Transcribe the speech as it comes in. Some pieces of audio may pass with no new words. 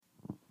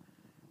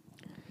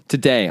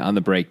Today on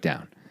the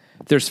breakdown,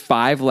 there's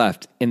 5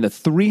 left in the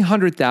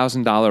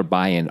 $300,000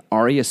 buy-in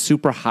Aria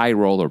Super High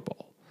Roller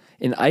Bowl.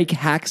 And Ike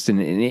Haxton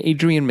and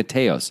Adrian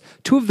Mateos,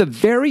 2 of the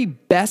very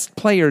best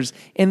players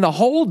in the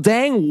whole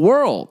dang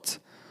world,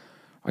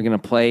 are going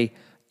to play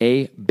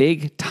a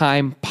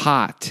big-time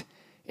pot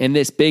in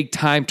this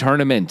big-time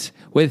tournament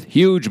with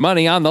huge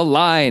money on the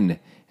line.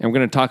 And we're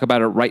going to talk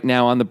about it right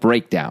now on the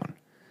breakdown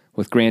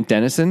with Grant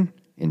Dennison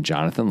and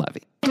Jonathan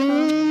Levy.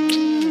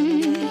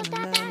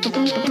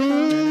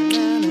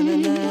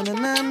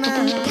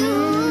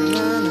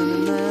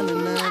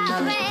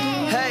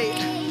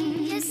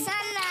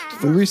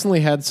 We recently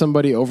had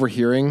somebody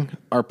overhearing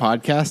our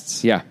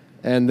podcasts. Yeah.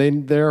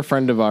 And they're a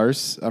friend of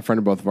ours, a friend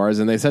of both of ours,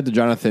 and they said to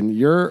Jonathan,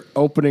 your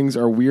openings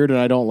are weird and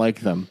I don't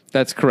like them.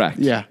 That's correct.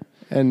 Yeah.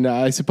 And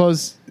I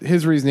suppose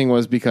his reasoning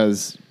was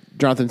because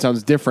Jonathan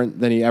sounds different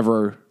than he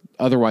ever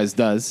otherwise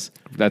does.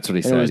 That's what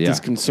he said, It was yeah.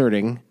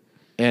 disconcerting,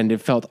 and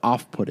it felt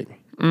off-putting.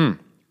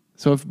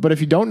 So,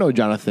 if you don't know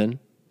Jonathan,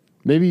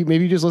 maybe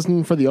you just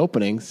listen for the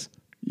openings.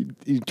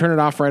 You turn it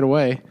off right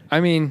away.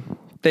 I mean,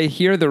 they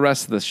hear the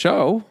rest of the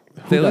show.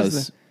 Who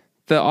does?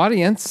 The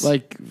audience.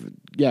 Like,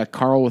 yeah,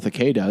 Carl with a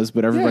K does,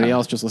 but everybody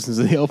else just listens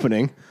to the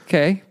opening.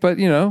 Okay, but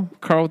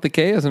Carl with the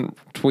K isn't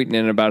tweeting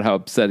in about how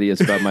upset he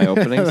is about my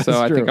opening, so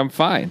I think I'm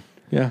fine.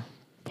 Yeah,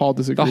 Paul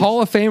disagrees. The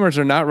Hall of Famers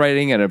are not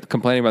writing and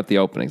complaining about the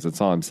openings.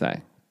 That's all I'm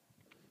saying.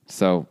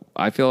 So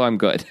I feel I'm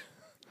good.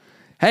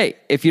 Hey,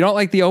 if you don't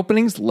like the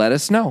openings, let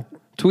us know.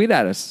 Tweet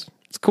at us.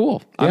 It's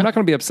cool. Yeah. I'm not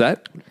going to be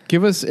upset.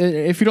 Give us,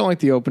 if you don't like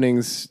the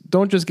openings,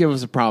 don't just give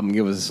us a problem.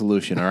 Give us a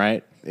solution. All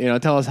right.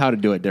 Tell us how to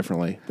do it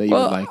differently that you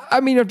would like.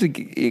 I mean, you have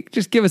to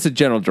just give us a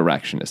general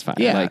direction. It's fine.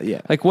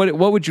 Yeah, Like what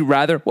would you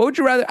rather? What would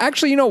you rather?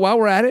 Actually, while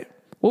we're at it,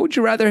 what would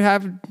you rather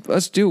have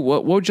us do?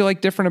 What would you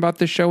like different about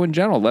this show in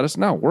general? Let us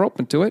know. We're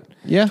open to it.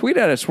 Yeah. Tweet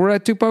at us. We're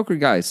at 2 Poker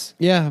Guys.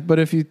 Yeah, but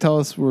if you tell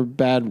us we're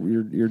bad,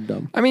 you're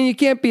dumb. I mean, you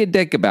can't be a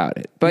dick about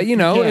it. But,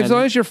 as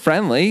long as you're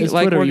friendly. It's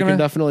Twitter, you can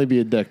definitely be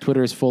a dick.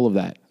 Twitter is full of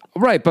that.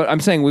 Right, but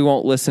I'm saying we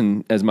won't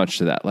listen as much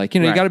to that. Like,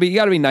 you got to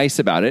be nice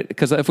about it,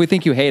 because if we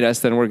think you hate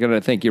us, then we're going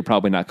to think you're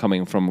probably not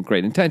coming from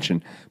great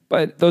intention.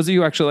 But those of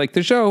you who actually like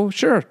the show,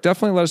 sure,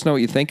 definitely let us know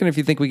what you think. And if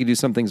you think we could do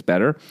some things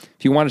better,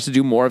 if you want us to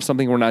do more of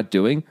something we're not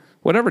doing,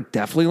 whatever,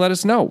 definitely let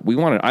us know.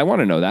 I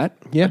want to know that.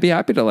 Yeah. I'd be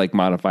happy to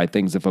modify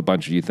things if a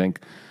bunch of you think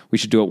we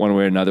should do it one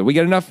way or another. We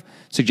get enough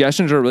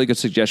suggestions or a really good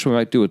suggestion, we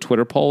might do a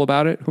Twitter poll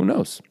about it. Who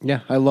knows?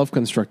 Yeah, I love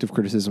constructive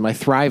criticism. I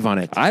thrive on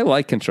it. I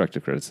like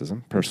constructive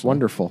criticism, personally. It's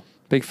wonderful.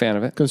 Big fan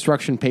of it.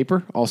 Construction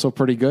paper, also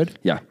pretty good.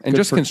 Yeah, and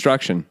good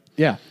construction.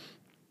 Yeah,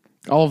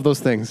 all of those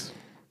things.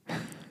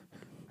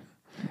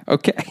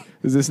 Okay.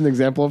 Is this an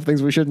example of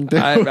things we shouldn't do?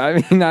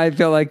 I mean, I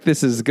feel like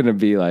this is going to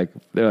be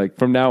they're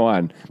from now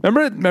on.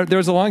 Remember, there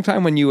was a long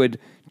time when you would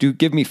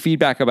give me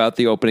feedback about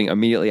the opening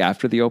immediately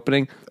after the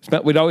opening.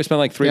 We'd always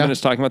spend 3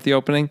 minutes talking about the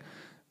opening.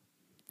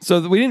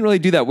 So we didn't really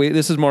do that.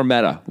 This is more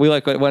meta. We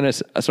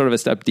went a sort of a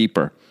step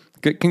deeper.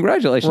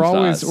 Congratulations to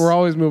us. We're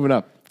always moving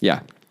up. Yeah.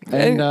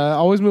 And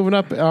always moving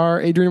up are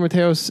Adrian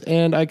Mateos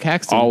and Ike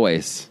Haxton.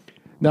 Always.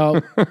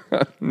 No.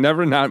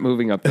 Never not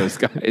moving up those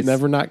guys.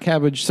 Never not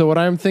cabbage. So what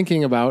I'm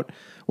thinking about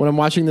when I'm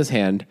watching this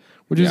hand,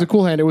 which is a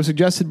cool hand, it was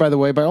suggested, by the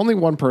way, by only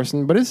one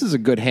person, but this is a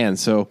good hand.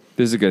 So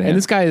this is a good hand. And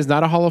this guy is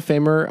not a Hall of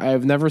Famer.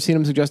 I've never seen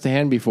him suggest a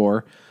hand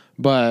before,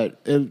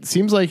 but it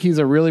seems like he's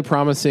a really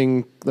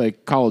promising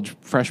college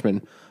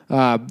freshman.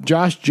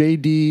 Josh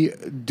J.D.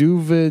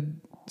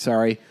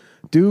 Duvdevani.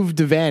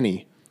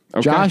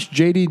 Okay. Josh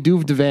J.D.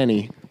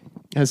 Duvdevani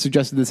has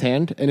suggested this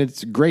hand, and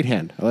it's a great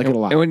hand. I like it a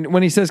lot. And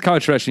when he says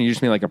college freshman, you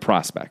just mean like a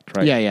prospect,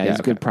 right? Yeah, he's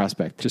a good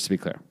prospect. Just to be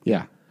clear.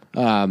 Yeah.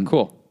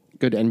 Cool.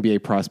 Good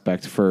NBA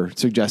prospect for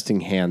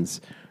suggesting hands,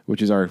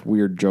 which is our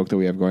weird joke that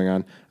we have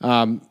going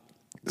on.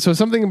 So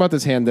something about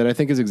this hand that I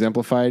think is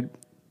exemplified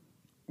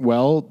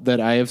well,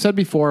 that I have said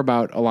before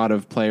about a lot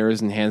of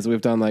players and hands that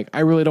we've done, I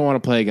really don't want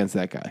to play against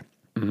that guy.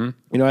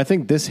 Mm-hmm. I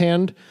think this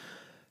hand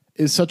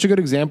is such a good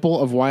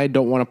example of why I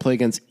don't want to play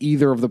against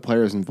either of the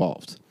players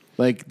involved.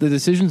 The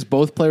decisions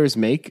both players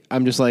make,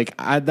 I'm just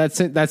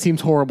that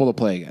seems horrible to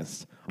play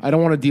against. I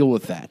don't want to deal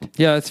with that.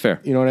 Yeah, that's fair.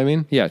 You know what I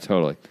mean? Yeah,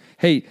 totally.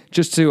 Hey,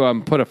 just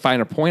to put a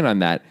finer point on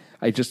that,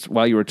 I just,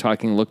 while you were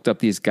talking, looked up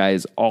these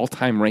guys'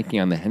 all-time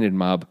ranking on the Hendon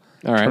Mob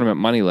tournament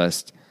money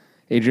list.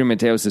 Adrian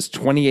Mateos is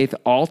 28th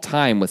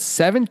all-time with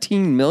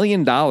 $17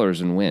 million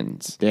in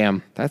wins.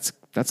 Damn. That's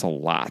a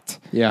lot.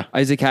 Yeah.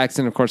 Isaac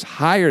Haxton, of course,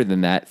 higher than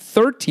that,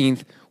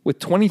 13th with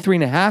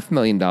 $23.5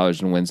 million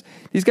in wins.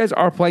 These guys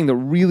are playing the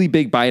really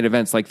big buy-in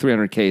events like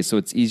 300K, so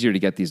it's easier to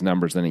get these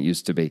numbers than it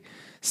used to be.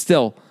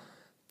 Still,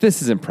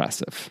 this is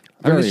impressive.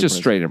 It's just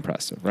straight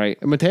impressive, right?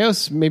 And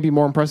Mateos may be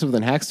more impressive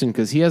than Haxton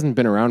because he hasn't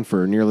been around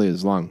for nearly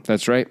as long.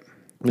 That's right.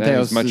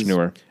 Mateos is much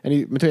newer.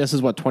 And Mateos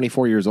is,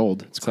 24 years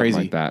old? It's something crazy.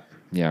 Like that,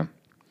 yeah.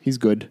 He's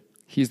good.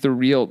 He's the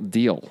real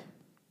deal.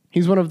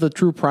 He's one of the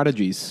true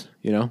prodigies,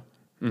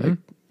 Mm-hmm.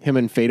 Him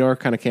and Fedor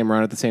kind of came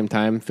around at the same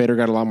time. Fedor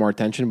got a lot more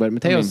attention, but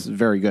Mateos is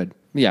very good.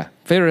 Yeah,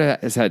 Fedor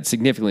has had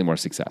significantly more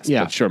success.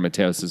 Yeah. But sure,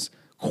 Mateos is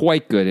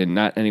quite good and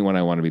not anyone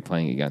I want to be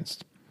playing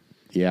against.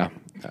 Yeah,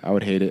 I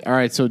would hate it. All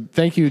right, so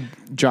thank you,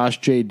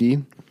 Josh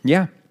JD.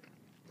 Yeah.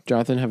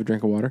 Jonathan, have a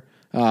drink of water.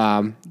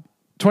 25K,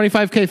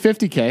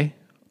 50K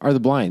are the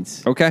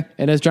blinds. Okay.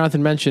 And as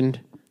Jonathan mentioned,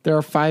 there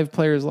are 5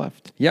 players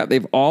left. Yeah,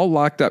 they've all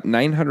locked up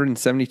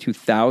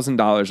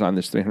 $972,000 on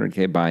this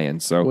 300K buy-in.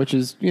 So, Which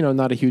is,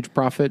 not a huge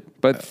profit.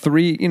 but it's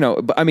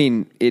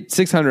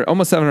 $600,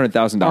 almost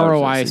 $700,000.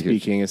 ROI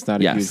speaking, it's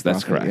not a huge profit. Yes,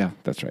 that's correct. Yeah.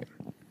 That's right.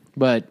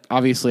 But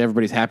obviously,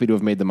 everybody's happy to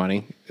have made the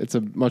money. It's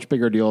a much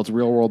bigger deal. It's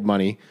real world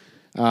money.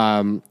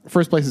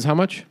 First place is how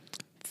much?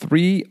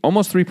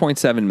 Almost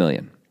 3.7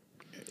 million.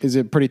 Is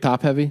it pretty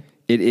top heavy?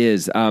 It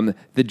is.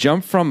 The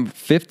jump from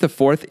 5th to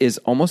 4th is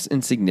almost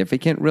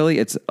insignificant, really.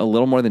 It's a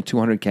little more than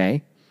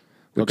 200K,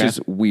 which is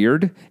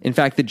weird. In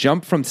fact, the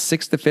jump from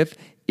 6th to 5th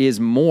is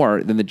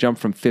more than the jump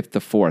from 5th to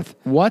 4th.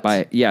 What?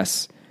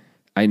 Yes,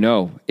 I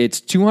know.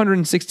 It's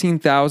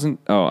 216,000.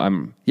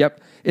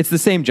 Yep. It's the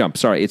same jump.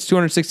 Sorry. It's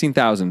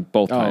 216,000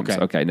 both times.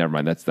 Okay, never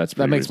mind. That's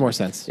that makes more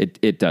sense.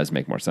 It does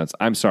make more sense.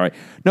 I'm sorry.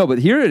 No, but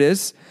here it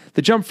is.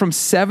 The jump from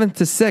 7th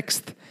to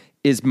 6th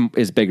is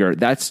bigger.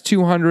 That's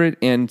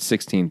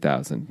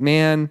 216,000.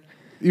 Man,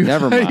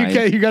 never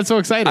mind. You got so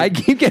excited. I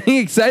keep getting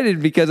excited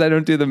because I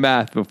don't do the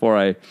math before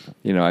I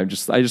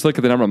just look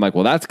at the number. I'm like,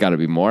 well, that's got to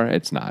be more.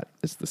 It's not.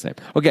 It's the same.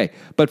 Okay,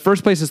 but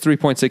first place is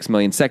 3.6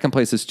 million. Second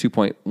place is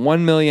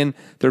 2.1 million.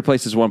 Third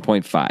place is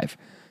 1.5.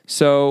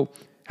 So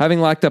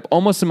having locked up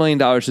almost $1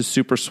 million is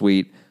super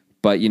sweet.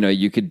 But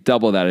you could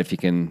double that if you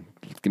can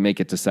make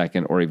it to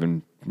second, or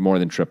even more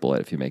than triple it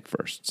if you make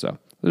first. So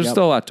there's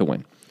still a lot to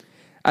win.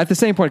 At the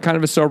same point, kind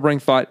of a sobering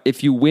thought,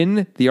 if you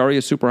win the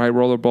Aria Super High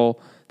Roller Bowl,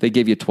 they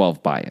give you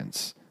 12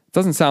 buy-ins. It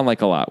doesn't sound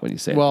like a lot when you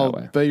say it that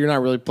way. But you're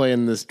not really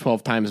playing this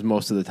 12 times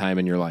most of the time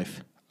in your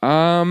life.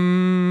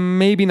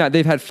 Maybe not.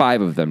 They've had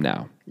 5 of them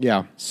now.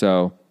 Yeah.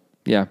 So,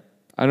 yeah.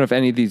 I don't know if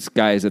any of these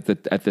guys at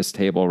this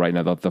table right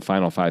now, the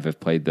final 5 have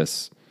played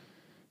this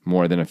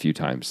more than a few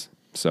times.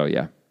 So,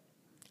 yeah.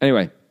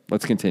 Anyway,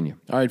 let's continue.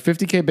 All right,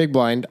 50K big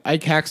blind.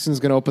 Ike Haxton's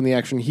going to open the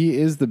action. He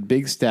is the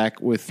big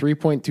stack with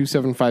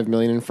 3.275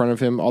 million in front of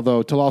him,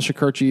 although Talal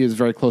Shakurchi is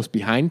very close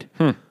behind,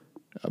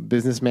 a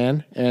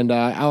businessman, and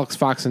Alex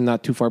Foxen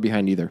not too far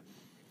behind either.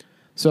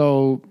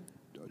 So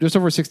just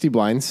over 60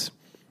 blinds,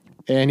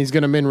 and he's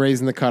going to min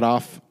raise in the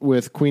cutoff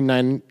with Queen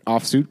 9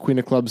 offsuit, Queen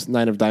of Clubs,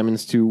 9 of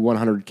Diamonds to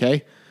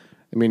 100K.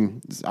 I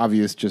mean, it's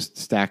obvious, just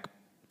stack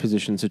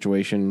position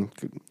situation.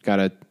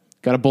 Got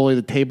to bully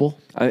the table.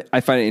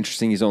 I find it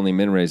interesting he's only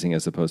min raising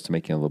as opposed to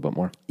making a little bit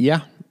more.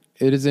 Yeah,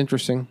 it is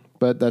interesting,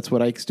 but that's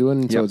what Ike's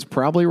doing, so it's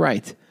probably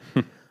right.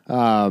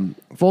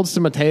 Folds to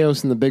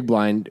Mateos in the big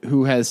blind,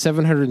 who has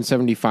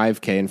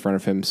 775K in front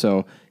of him,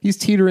 so he's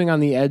teetering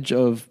on the edge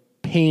of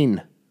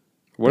pain.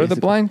 What are the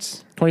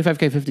blinds?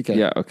 25K, 50K.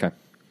 Yeah, okay.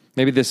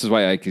 Maybe this is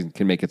why I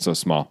can make it so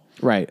small.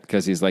 Right.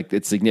 Because he's like,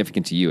 it's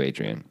significant to you,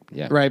 Adrian.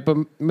 Yeah. Right, but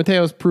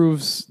Mateos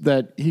proves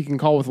that he can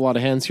call with a lot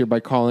of hands here by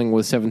calling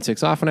with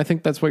 7-6 off, and I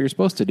think that's what you're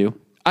supposed to do.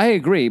 I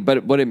agree,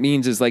 but what it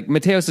means is like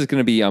Mateos is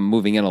going to be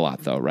moving in a lot,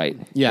 though, right?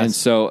 Yes. And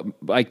so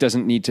Ike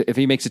doesn't need to. If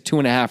he makes it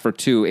 2.5 or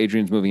 2,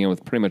 Adrian's moving in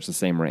with pretty much the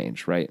same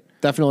range, right?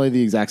 Definitely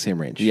the exact same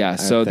range. Yeah.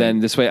 So then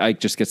this way, Ike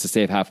just gets to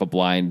save half a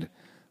blind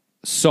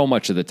so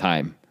much of the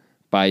time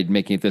by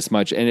making it this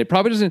much, and it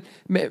probably doesn't.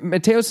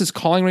 Mateos'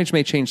 calling range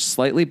may change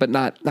slightly, but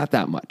not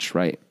that much,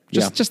 right?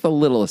 Just the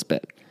littlest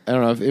bit. I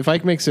don't know if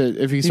Ike makes it.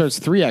 If he starts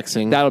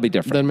 3xing, that'll be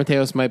different. Then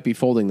Mateos might be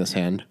folding this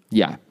hand.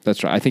 Yeah,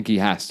 that's right. I think he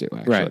has to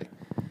actually. Right.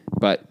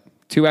 But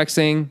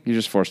 2xing, you're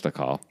just forced to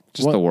call.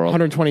 Just the world.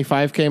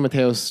 125K,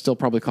 Mateos still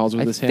probably calls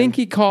with his hand. I think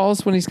he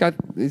calls when he's got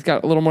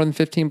a little more than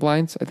 15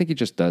 blinds. I think he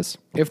just does.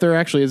 If there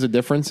actually is a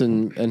difference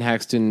and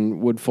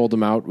Haxton would fold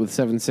him out with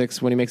 7-6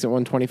 when he makes it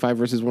 125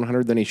 versus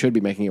 100, then he should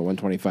be making it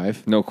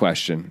 125. No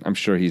question. I'm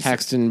sure he's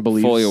Haxton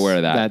believes fully aware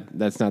of that.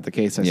 That's not the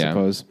case, I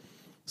suppose.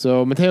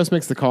 So Mateos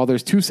makes the call.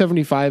 There's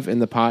 275 in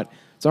the pot.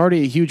 It's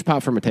already a huge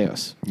pot for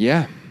Mateos.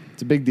 Yeah.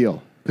 It's a big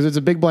deal because it's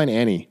a big blind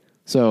ante.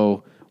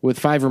 So with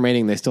 5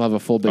 remaining, they still have a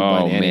full big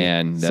blind ante. Oh,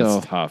 man.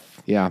 That's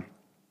tough. Yeah.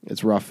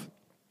 It's rough.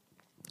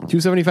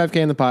 275K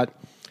in the pot.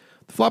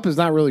 The flop is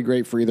not really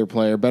great for either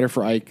player. Better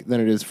for Ike than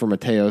it is for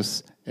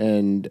Mateos.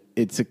 And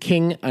it's a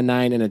king, a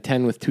 9, and a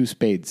 10 with 2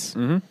 spades.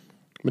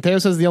 Mm-hmm.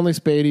 Mateos has the only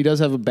spade. He does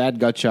have a bad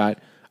gut shot.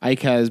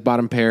 Ike has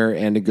bottom pair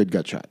and a good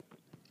gut shot.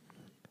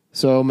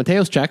 So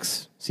Mateos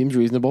checks. Seems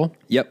reasonable.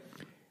 Yep.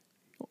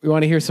 We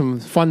want to hear some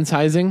fun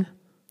sizing?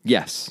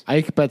 Yes.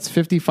 Ike bets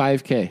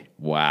 55K.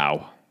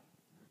 Wow.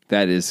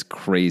 That is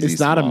crazy. It's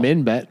not a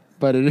min bet,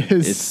 but it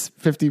is. It's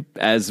 50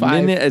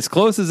 as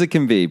close as it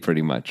can be,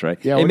 pretty much, right?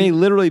 Yeah, it may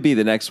literally be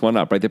the next one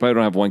up, right? They probably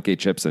don't have 1K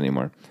chips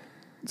anymore.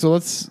 So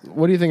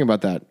what do you think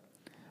about that?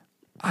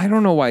 I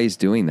don't know why he's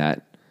doing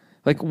that.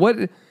 Like,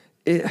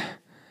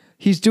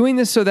 he's doing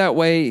this so that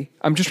way,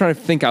 I'm just trying to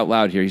think out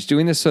loud here. He's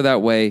doing this so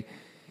that way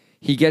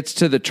he gets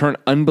to the turn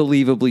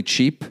unbelievably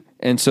cheap,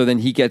 and so then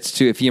he gets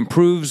to, if he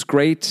improves,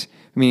 great.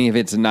 I mean, if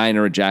it's a 9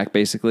 or a jack,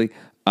 basically.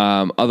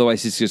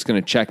 Otherwise, he's just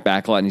going to check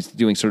back a lot, and he's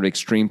doing sort of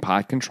extreme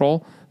pot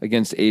control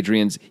against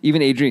Adrian's.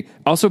 Even Adrian,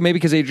 also maybe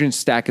because Adrian's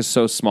stack is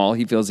so small,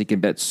 he feels he can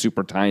bet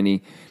super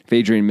tiny. If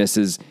Adrian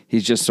misses,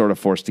 he's just sort of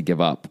forced to give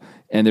up,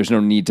 and there's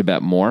no need to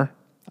bet more,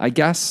 I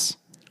guess.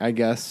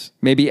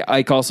 Maybe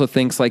Ike also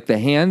thinks like the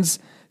hands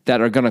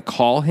that are going to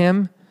call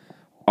him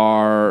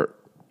are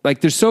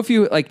like there's so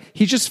few. Like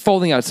he's just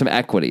folding out some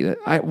equity.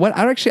 I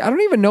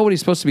don't even know what he's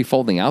supposed to be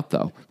folding out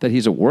though that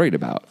he's worried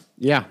about.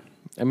 Yeah.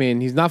 I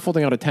mean, he's not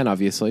folding out a 10,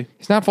 obviously.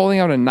 He's not folding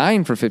out a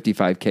 9 for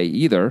 55K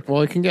either.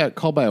 Well, he can get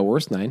called by a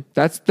worse 9.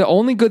 That's the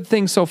only good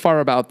thing so far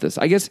about this.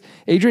 I guess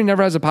Adrian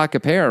never has a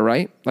pocket pair,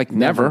 right? Like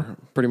never.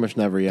 Pretty much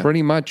never, yeah.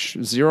 Pretty much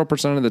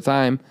 0% of the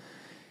time.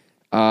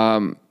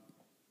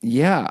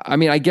 Yeah. I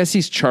mean, I guess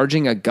he's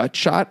charging a gut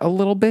shot a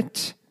little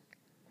bit.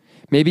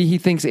 Maybe he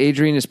thinks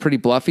Adrian is pretty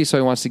bluffy, so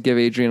he wants to give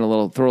Adrian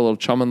throw a little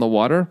chum in the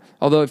water.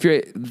 Although if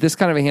you're this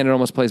kind of a hand, it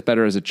almost plays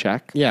better as a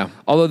check. Yeah.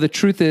 Although the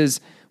truth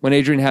is, when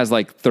Adrian has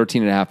like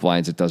 13 and a half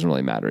blinds, it doesn't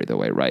really matter either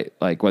way, right?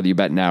 Like whether you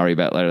bet now or you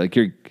bet later, like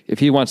if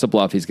he wants to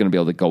bluff, he's going to be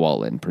able to go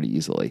all in pretty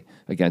easily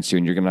against you.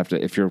 And you're going to have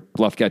to, if you're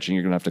bluff catching,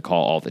 you're going to have to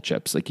call all the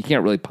chips. Like you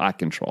can't really pot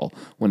control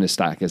when his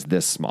stack is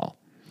this small.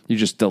 You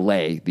just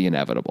delay the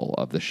inevitable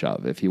of the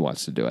shove if he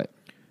wants to do it.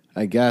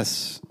 I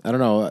guess. I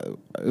don't know.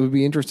 It would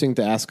be interesting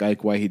to ask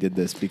Ike why he did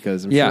this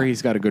because I'm sure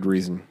he's got a good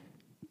reason.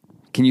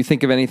 Can you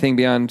think of anything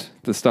beyond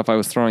the stuff I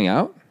was throwing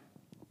out?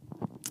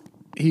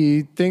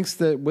 He thinks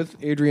that with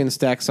Adrian's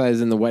stack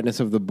size and the wetness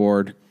of the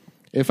board,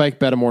 if Ike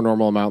bet a more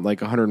normal amount, like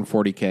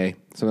 140K,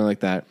 something like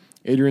that,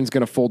 Adrian's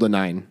going to fold a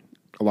 9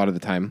 a lot of the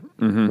time,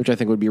 which I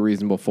think would be a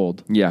reasonable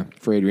fold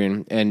for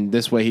Adrian. And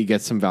this way he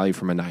gets some value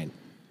from a 9.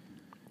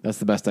 That's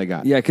the best I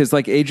got. Yeah, because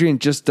like Adrian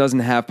just doesn't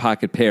have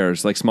pocket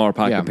pairs, like smaller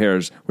pocket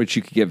pairs, which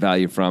you could get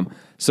value from.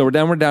 So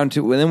we're down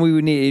to, and then we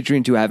would need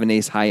Adrian to have an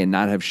ace high and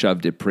not have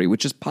shoved it pre,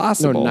 which is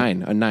possible.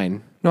 No, a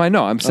 9. No, I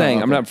know. I'm saying,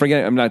 okay.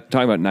 I'm not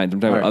talking about 9s. I'm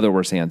talking about other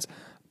worse hands.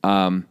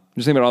 I'm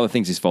just thinking about all the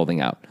things he's folding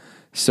out.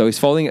 So he's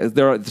folding,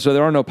 there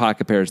are no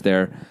pocket pairs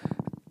there.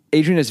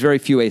 Adrian has very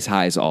few ace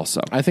highs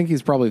also. I think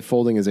he's probably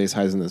folding his ace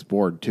highs in this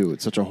board too.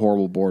 It's such a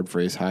horrible board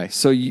for ace high.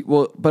 So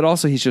but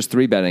also he's just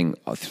three betting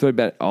a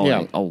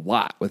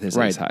lot with his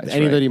ace highs.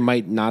 Any that he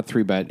might not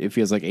 3-bet if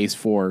he has like ace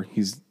 4,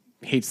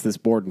 hates this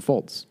board and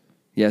folds.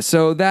 Yeah,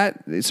 so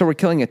we're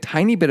killing a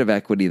tiny bit of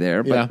equity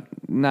there, but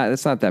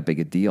it's not that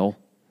big a deal.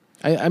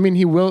 I mean,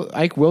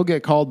 Ike will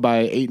get called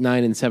by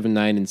 8-9 and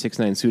 7-9 and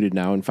 6-9 suited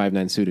now and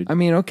 5-9 suited. I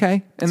mean,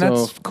 okay. And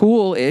that's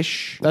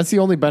cool-ish. That's the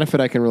only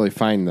benefit I can really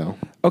find, though.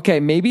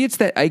 Okay, maybe it's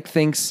that Ike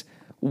thinks,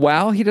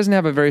 while he doesn't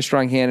have a very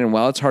strong hand and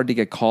while it's hard to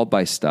get called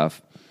by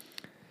stuff,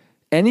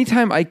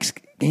 anytime Ike's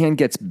hand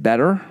gets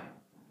better,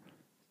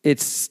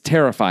 it's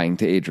terrifying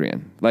to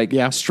Adrian. Like,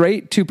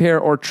 straight 2-pair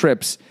or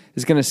trips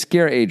is going to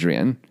scare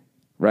Adrian,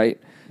 right?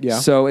 Yeah.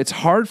 So it's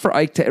hard for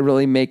Ike to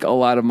really make a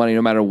lot of money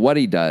no matter what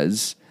he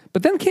does.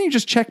 But then can you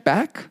just check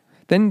back?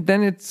 Then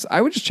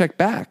I would just check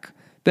back.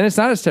 Then it's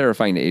not as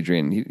terrifying to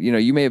Adrian.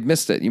 You may have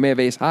missed it. You may have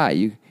ace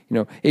high.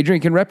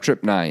 Adrian can rep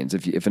trip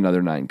 9s if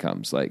another 9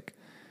 comes. Like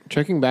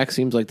checking back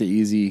seems like the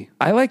easy.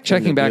 I like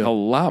checking back a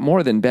lot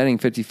more than betting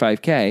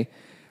 55K.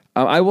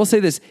 I will say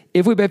this: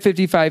 if we bet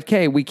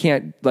 55K, we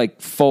can't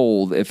like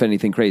fold if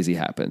anything crazy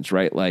happens,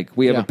 right? Like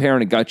we have a pair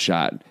and a gut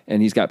shot,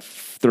 and he's got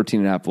 13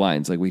 and a half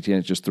blinds. Like we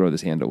can't just throw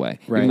this hand away,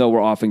 even though we're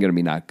often going to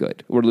be not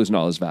good. We're losing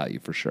all his value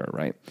for sure,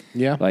 right?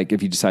 Yeah. Like if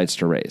he decides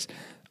to raise,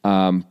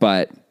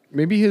 but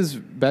maybe his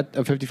bet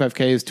of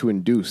 55K is to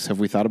induce.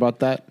 Have we thought about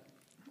that?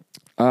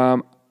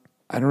 I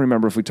don't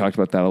remember if we talked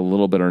about that a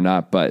little bit or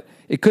not, but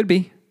it could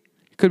be.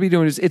 Could be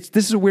doing this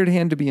is a weird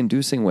hand to be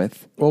inducing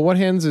with. Well, what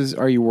hands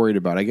are you worried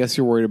about? I guess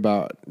you're worried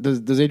about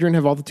does Adrian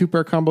have all the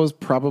 2-pair combos?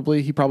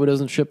 Probably. He probably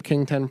doesn't ship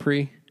King 10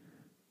 pre.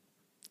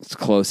 It's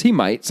close. He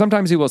might.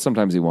 Sometimes he will,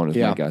 sometimes he won't, is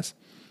my guess.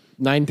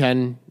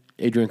 9-10,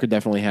 Adrian could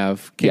definitely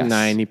have. King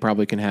 9, he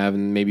probably can have,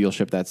 and maybe you'll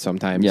ship that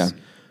sometimes. Yeah.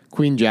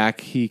 Queen Jack,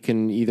 he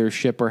can either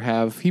ship or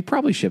have. He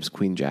probably ships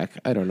Queen Jack.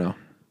 I don't know.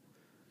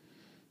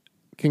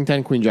 King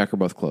 10, Queen Jack are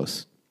both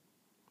close.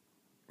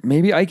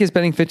 Maybe Ike is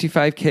betting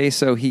 55K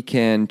so he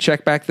can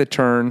check back the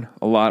turn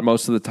a lot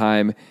most of the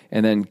time,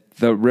 and then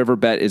the river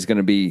bet is going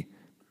to be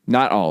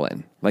not all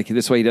in. Like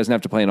this way he doesn't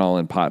have to play an all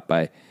in pot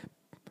by,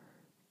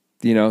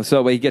 so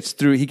that way he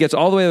gets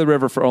all the way to the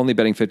river for only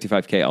betting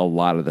 55K a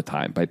lot of the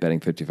time by betting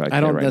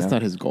 55K That's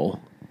not his goal.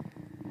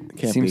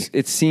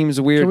 It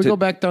seems weird. Can we go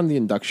back down the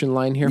induction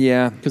line here?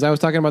 Yeah. Because I was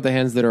talking about the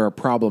hands that are a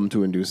problem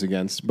to induce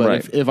against.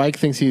 But if Ike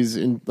thinks he's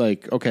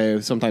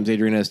okay, sometimes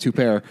Adrian has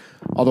 2-pair,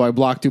 although I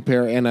block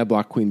 2-pair and I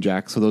block Queen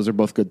Jack, so those are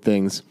both good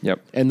things.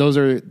 Yep. And those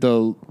are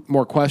the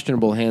more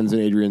questionable hands in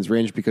Adrian's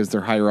range because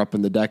they're higher up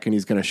in the deck and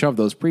he's going to shove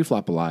those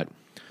pre-flop a lot.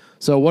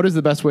 So what is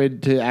the best way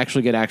to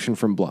actually get action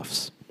from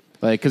bluffs?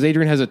 Because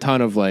Adrian has a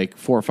ton of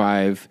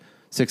 4-5,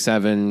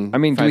 6-7. I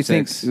mean,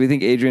 5-6. do we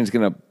think Adrian's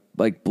going to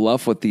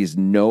bluff with these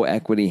no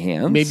equity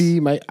hands? Maybe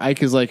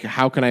Ike is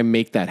how can I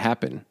make that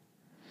happen?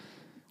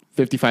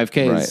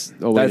 55K is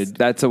a way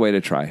that's a way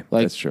to try.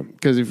 That's true.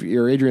 Because if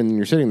you're Adrian and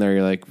you're sitting there,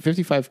 you're like,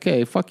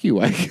 55K, fuck you,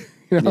 Ike.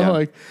 know, Yeah.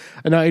 like,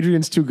 and now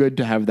Adrian's too good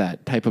to have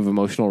that type of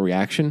emotional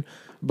reaction,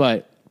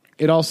 but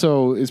it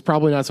also is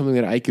probably not something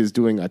that Ike is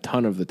doing a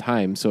ton of the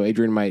time. So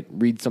Adrian might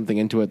read something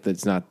into it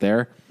that's not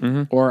there,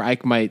 or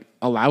Ike might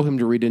allow him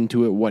to read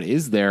into it what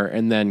is there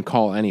and then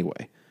call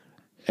anyway.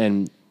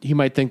 And he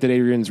might think that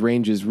Adrian's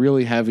range is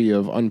really heavy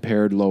of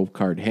unpaired low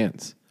card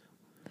hands.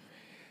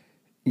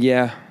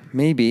 Yeah,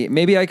 maybe.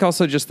 Maybe Ike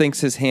also just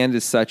thinks his hand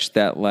is such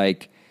that,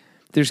 like,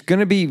 there's going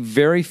to be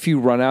very few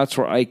runouts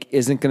where Ike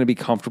isn't going to be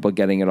comfortable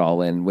getting it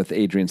all in with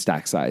Adrian's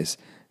stack size.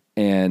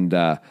 And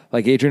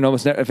like Adrian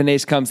almost, if an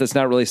ace comes, that's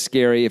not really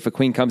scary. If a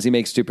queen comes, he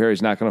makes two pair,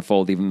 he's not going to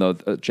fold, even though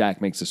a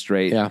jack makes a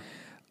straight. Yeah.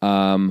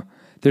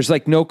 There's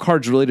like no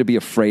cards really to be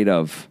afraid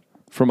of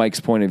from Mike's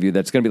point of view.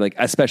 That's going to be like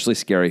especially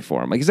scary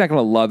for him. Like he's not going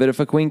to love it if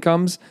a queen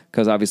comes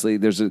because obviously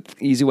there's an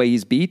easy way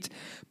he's beat.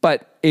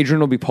 But Adrian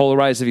will be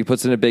polarized if he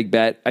puts in a big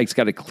bet. Ike's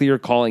got a clear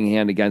calling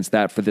hand against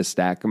that for this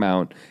stack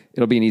amount.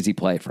 It'll be an easy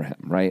play for him,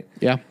 right?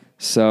 Yeah.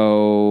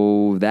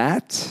 So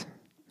that.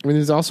 I mean,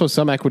 there's also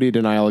some equity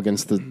denial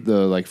against the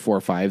like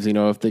 4-5s. You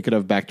know, if they could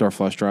have backdoor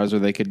flush draws or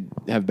they could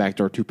have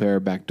backdoor two pair,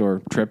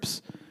 backdoor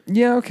trips.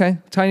 Yeah, okay.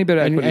 Tiny bit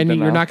of equity. And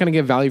denial. you're not going to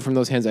get value from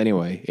those hands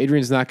anyway.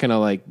 Adrian's not going to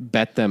like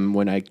bet them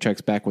when Ike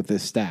checks back with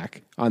this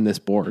stack on this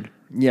board.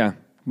 Yeah.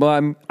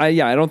 Well, I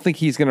don't think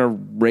he's going to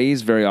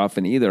raise very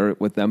often either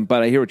with them,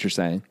 but I hear what you're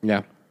saying.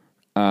 Yeah.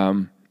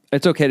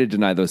 It's okay to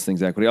deny those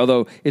things equity,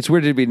 although it's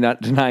weird to be not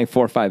denying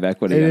 4-5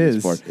 equity on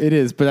this board. It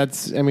is, but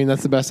that's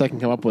the best I can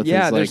come up with.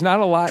 Yeah, is there's like not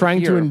a lot trying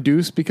here. to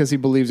induce because he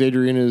believes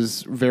Adrian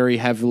is very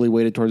heavily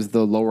weighted towards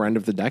the lower end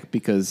of the deck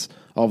because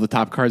all the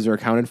top cards are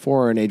accounted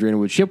for, and Adrian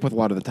would ship with a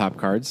lot of the top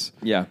cards.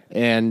 Yeah.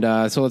 And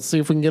so let's see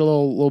if we can get a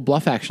little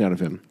bluff action out of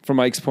him. From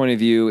Mike's point of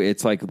view,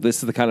 it's like, this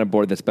is the kind of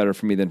board that's better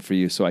for me than for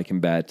you, so I can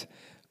bet.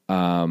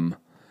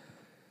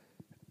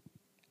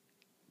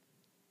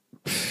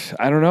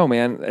 I don't know,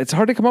 man. It's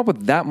hard to come up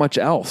with that much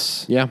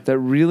else. Yeah. That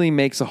really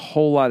makes a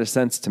whole lot of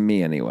sense to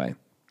me anyway.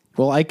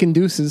 Well, Ike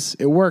induces.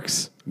 It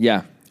works.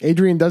 Yeah.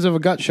 Adrian does have a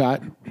gut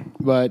shot,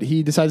 but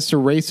he decides to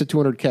raise to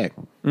 200K.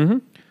 Mm-hmm.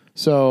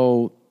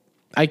 So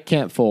Ike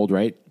can't fold,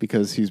 right?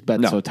 Because he's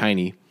bet so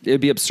tiny.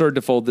 It'd be absurd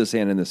to fold this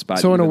hand in this spot.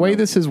 So in a way,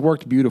 this has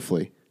worked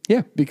beautifully.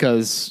 Yeah.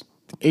 Because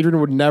Adrian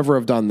would never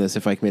have done this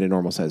if Ike made a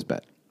normal size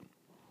bet.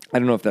 I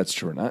don't know if that's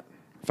true or not.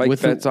 If Ike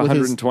With bets his-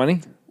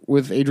 120.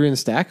 With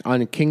Adrian's stack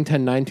on a King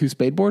 10-9-2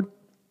 spade board?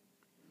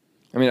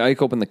 I mean,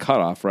 Ike opened the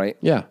cutoff, right?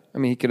 Yeah. I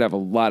mean, he could have a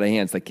lot of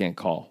hands that can't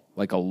call.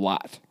 Like a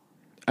lot.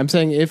 I'm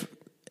saying if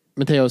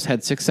Mateos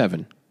had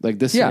 6-7, like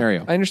this Yeah,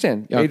 scenario. I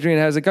understand. Yeah. Adrian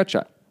has a gut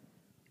shot.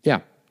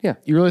 Yeah. Yeah.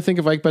 You really think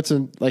if Ike bets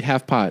in like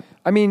half pot?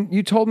 I mean,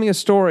 you told me a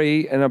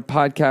story in a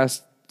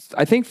podcast,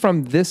 I think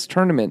from this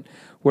tournament,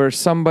 where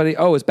somebody, it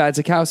was Bad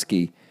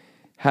Zakowski,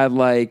 had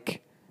like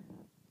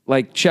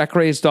check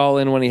raised all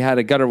in when he had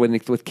a gutter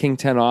with King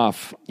 10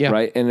 off, Yeah.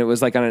 right? And it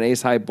was like on an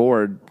ace high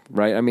board,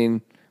 right? I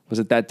mean, was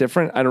it that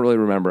different? I don't really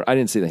remember. I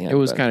didn't see the hand. It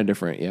was but- kind of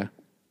different, yeah.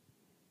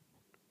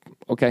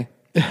 Okay.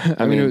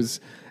 I mean, it was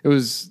It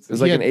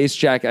was like an ace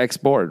jack X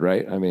board,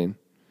 right? I mean,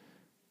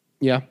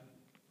 Yeah.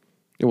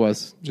 It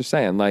was. just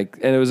saying, like,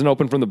 and it was an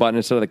open from the button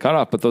instead of the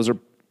cutoff, but those are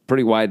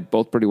pretty wide,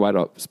 both pretty wide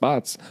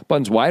spots.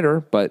 Button's wider,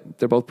 but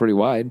they're both pretty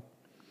wide.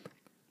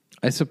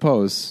 I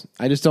suppose.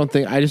 I just don't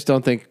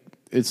think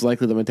it's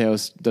likely that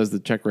Mateos does the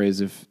check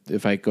raise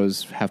if Ike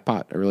goes half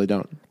pot. I really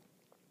don't.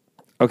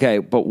 Okay,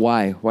 but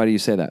why? Why do you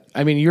say that?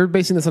 I mean, you're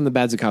basing this on the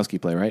Bad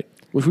Zakowski play, right?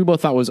 Which we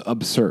both thought was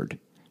absurd.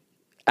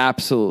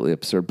 Absolutely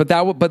absurd. But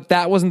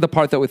that wasn't the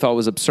part that we thought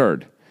was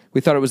absurd.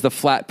 We thought it was the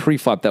flat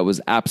pre-flop that was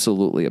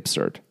absolutely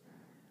absurd.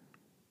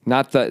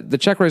 Not the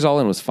check raise all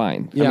in was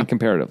fine. Yeah. I mean,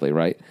 comparatively,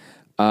 right?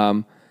 I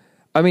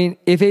mean,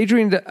 if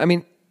Adrian,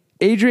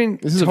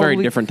 This is a very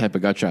different type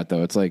of gut shot,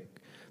 though. It's like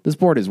this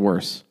board is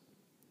worse.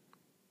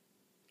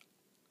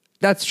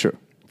 That's true.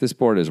 This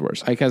board is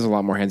worse. Ike has a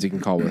lot more hands he can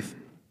call with.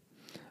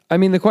 I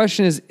mean, the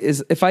question is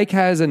if Ike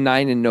has a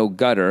 9 and no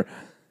gutter,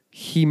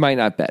 he might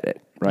not bet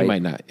it, right? He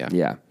might not, yeah.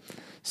 Yeah.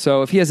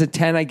 So if he has a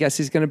 10, I guess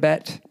he's going to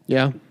bet.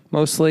 Yeah.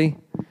 Mostly.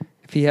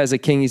 If he has a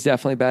king, he's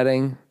definitely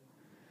betting.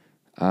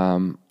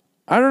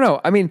 I don't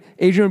know. I mean,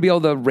 Adrian would be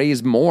able to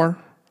raise more.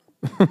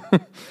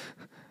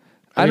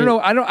 I don't know.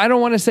 I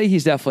don't want to say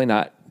he's definitely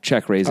not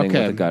check raising with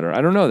a gutter.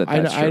 I don't know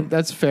that's true.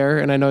 That's fair,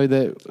 and I know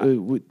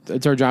that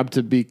it's our job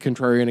to be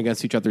contrarian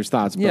against each other's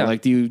thoughts. But Yeah.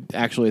 do you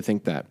actually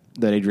think that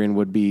Adrian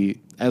would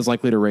be as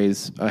likely to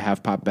raise a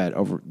half pot bet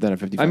than a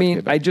 55? I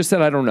mean, bet? I just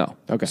said I don't know.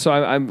 Okay. So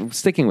I'm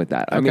sticking with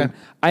that. I Okay. mean,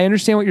 I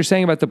understand what you're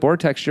saying about the board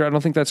texture. I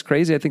don't think that's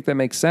crazy. I think that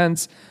makes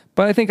sense.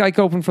 But I think Ike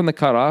opened from the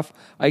cutoff.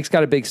 Ike's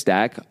got a big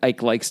stack.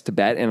 Ike likes to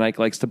bet, and Ike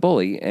likes to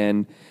bully.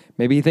 And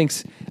maybe he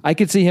thinks, I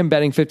could see him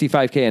betting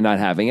 55K and not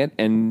having it,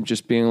 and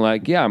just being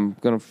like, yeah, I'm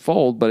going to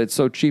fold, but it's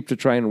so cheap to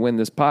try and win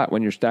this pot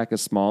when your stack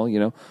is small, you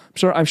know?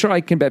 I'm sure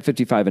Ike can bet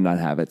 55 and not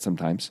have it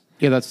sometimes.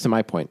 yeah, that's to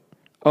my point.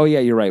 Oh, yeah,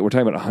 you're right. We're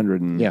talking about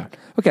 100 and... Yeah.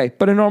 Okay,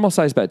 but a normal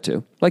size bet,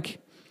 too. Like...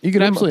 You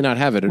could absolutely not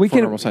have it for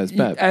a normal size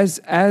bet.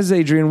 As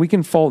Adrian, we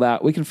can fold out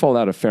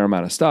a fair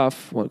amount of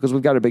stuff because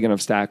we've got a big enough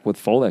stack with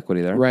fold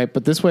equity there. Right,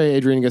 but this way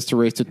Adrian gets to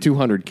raise to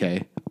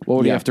 200K What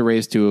would he Yeah. have to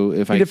raise to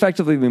if He'd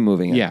effectively be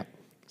moving it. Yeah.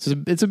 So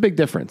it's a big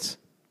difference.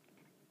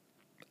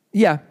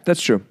 Yeah,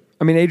 that's true.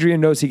 I mean, Adrian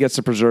knows he gets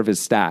to preserve his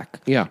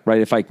stack. Yeah.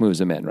 Right? If Ike moves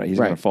him in, right? He's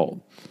Right. going to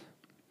fold.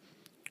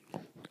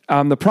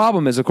 The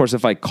problem is, of course,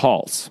 if Ike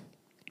calls.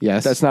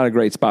 Yes. That's not a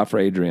great spot for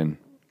Adrian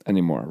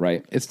anymore,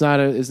 right? It's not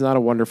a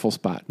wonderful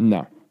spot.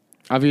 No.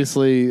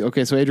 Obviously,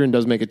 okay, so Adrian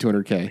does make it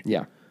 200K.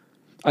 Yeah.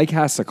 Ike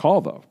has to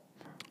call, though.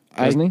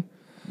 Doesn't he?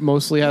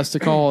 Mostly has to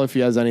call if he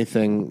has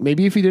anything.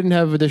 Maybe if he didn't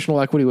have additional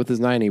equity with his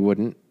 9, he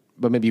wouldn't.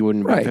 But maybe he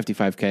wouldn't Right. bet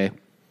 55K.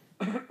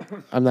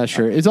 I'm not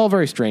sure. It's all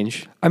very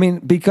strange. I mean,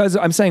 because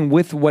I'm saying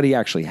with what he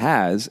actually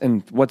has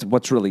and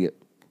what's really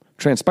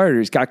transpired,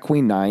 he's got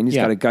queen 9, he's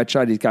Yeah. got a gut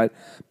shot, he's got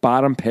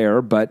bottom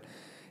pair, but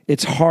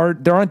it's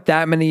hard. There aren't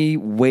that many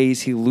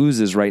ways he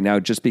loses right now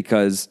just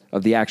because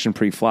of the action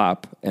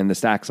pre-flop and the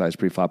stack size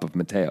pre-flop of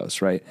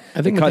Mateos, right?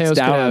 I think it cuts Mateos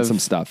down could on have some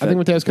stuff. I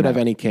think that Mateos could have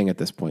happen. any king at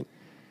this point.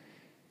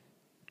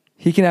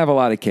 He can have a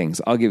lot of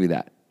kings. I'll give you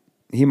that.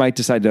 He might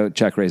decide to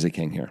check raise a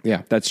king here.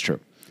 Yeah. That's true.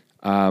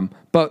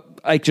 But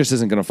Ike just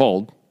isn't going to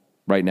fold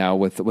right now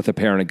with a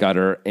pair and a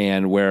gutter,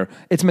 and where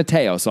it's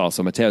Mateos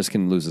also. Mateos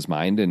can lose his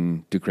mind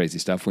and do crazy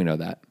stuff. We know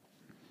that.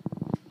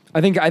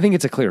 I think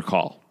it's a clear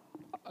call.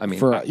 I mean,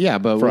 But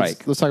for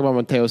let's Ike. talk about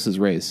Mateos'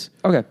 raise.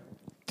 Okay.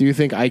 Do you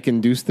think Ike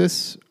induced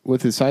this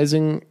with his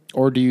sizing,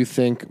 or do you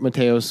think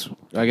Mateos?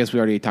 I guess we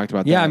already talked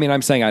about that. Yeah, I mean,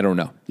 I'm saying I don't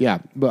know. Yeah,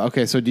 but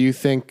okay. So, do you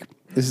think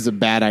this is a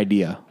bad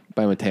idea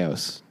by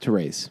Mateos to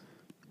raise?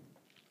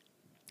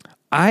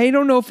 I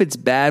don't know if it's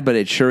bad, but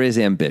it sure is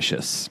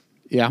ambitious.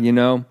 Yeah. You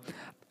know,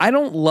 I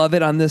don't love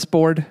it on this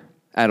board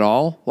at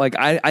all. Like,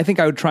 I think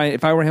I would try,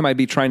 if I were him, I'd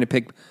be trying to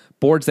pick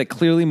boards that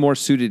clearly more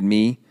suited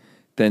me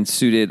than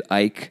suited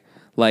Ike.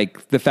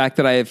 Like the fact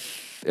that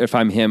if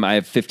I'm him, I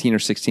have 15 or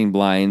 16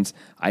 blinds.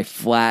 I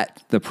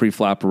flat the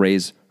pre-flop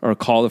raise or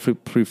call the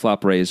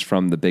pre-flop raise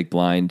from the big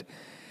blind.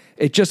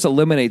 It just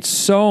eliminates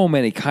so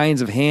many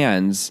kinds of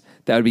hands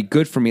that would be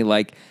good for me.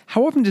 Like,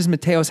 how often does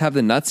Mateos have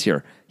the nuts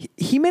here?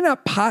 He may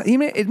not. He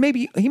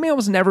may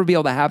almost never be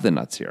able to have the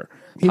nuts here.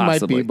 He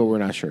possibly. might be, but we're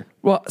not sure.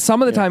 Well,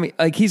 some of the time,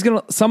 like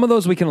some of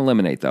those we can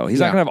eliminate though. He's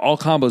not Yeah. gonna have all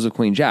combos of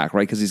Queen Jack,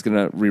 right? Because he's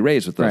gonna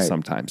re-raise with those Right.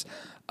 sometimes.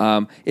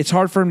 It's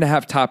hard for him to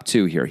have top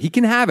 2 here. He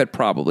can have it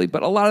probably,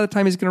 but a lot of the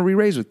time he's gonna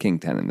re-raise with King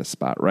 10 in this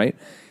spot, right?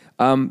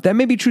 That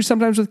may be true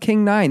sometimes with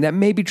King 9. That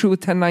may be true with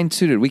 10-9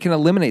 suited. We can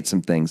eliminate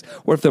some things.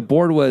 Or if the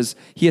board was,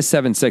 he has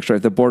 7-6, right?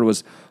 If the board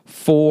was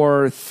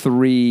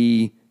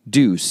 4-3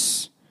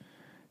 deuce.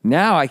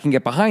 Now I can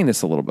get behind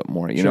this a little bit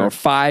more, you know, or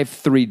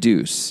 5-3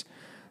 deuce.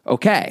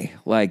 Okay,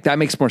 like that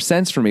makes more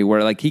sense for me.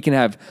 Where like he can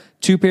have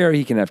 2 pair,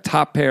 he can have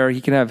top pair,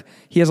 he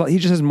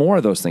just has more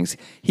of those things.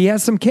 He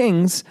has some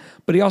kings,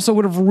 but he also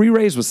would have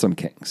re-raised with some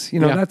kings. You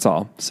know, Yeah. that's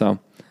all. So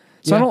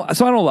Yeah. I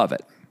don't love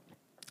it.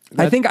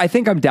 I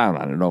think I'm down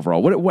on it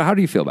overall. How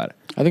do you feel about it?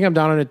 I think I'm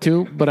down on it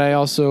too, but I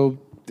also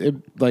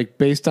like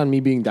based on me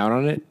being down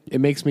on it,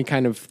 it makes me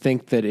kind of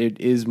think that it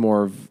is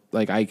more of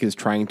like Ike is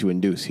trying to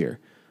induce here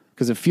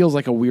because it feels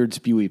like a weird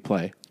spewy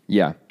play,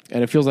 Yeah,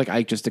 and it feels like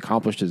Ike just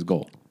accomplished his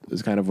goal.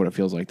 Is kind of what it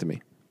feels like to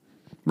me.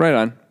 right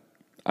on.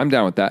 I'm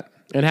down with that.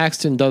 And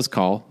Haxton does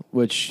call,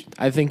 which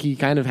I think he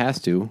kind of has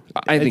to.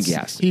 I think he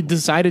has to. He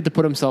decided to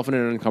put himself in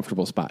an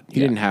uncomfortable spot. He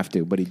didn't have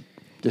to, but he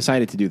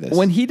decided to do this.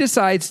 When he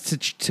decides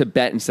to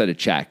bet instead of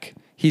check,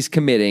 he's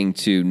committing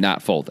to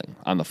not folding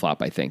on the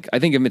flop, I think. I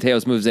think if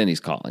Mateos moves in, he's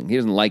calling. He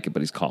doesn't like it,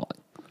 but he's calling.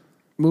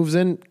 Moves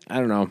in, I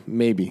don't know,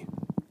 maybe.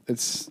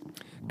 It's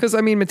Because, I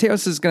mean,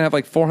 Mateos is going to have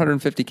like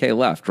 450K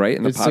left, right?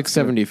 In the it's pot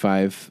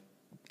 675.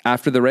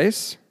 after the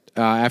race?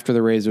 After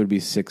the raise, it would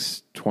be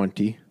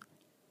 620.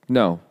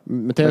 No.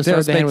 Mateos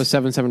started the hand makes- with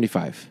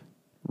 775.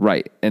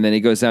 Right. And then he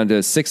goes down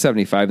to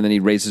 675, and then he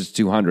raises to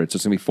 200. So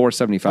it's going to be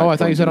 475. Oh, I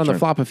thought you said on the turn.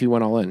 flop if he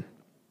went all in.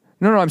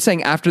 No, I'm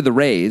saying after the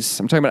raise.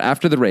 I'm talking about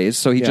after the raise.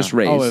 So he Yeah. just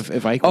raised. Oh,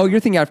 if Ike- you're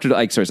thinking after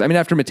Ike's raise. I mean,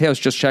 after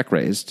Mateos just check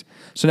raised.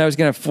 So now he's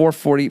going to have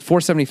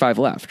 475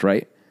 left,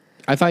 right?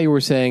 I thought you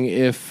were saying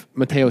if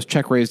Mateos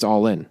check raised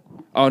all in.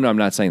 Oh, no, I'm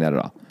not saying that at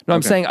all. No, I'm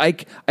Okay. saying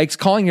Ike's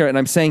calling here, and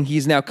I'm saying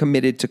he's now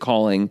committed to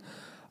calling.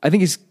 I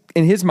think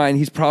in his mind,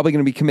 he's probably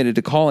going to be committed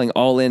to calling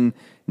all in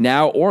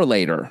now or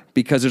later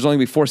because there's only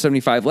going to be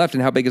 475 left,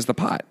 and how big is the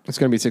pot? It's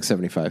going to be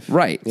 675.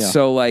 Right. Yeah.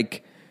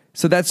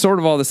 So that's sort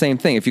of all the same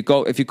thing. If you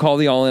call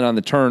the all in on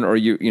the turn, or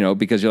you know,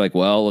 because you're like,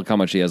 well, look how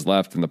much he has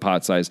left in the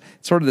pot size.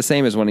 It's sort of the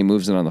same as when he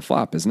moves in on the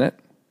flop, isn't it?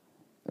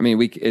 I mean,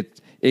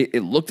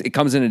 it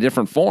comes in a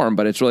different form,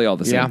 but it's really all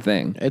the same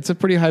thing. It's a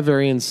pretty high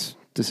variance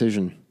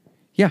decision.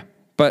 Yeah.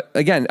 But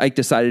again, Ike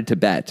decided to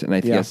bet, and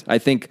I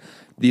think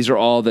these are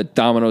all the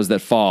dominoes that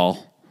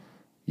fall,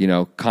 you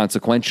know,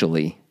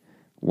 consequentially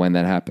when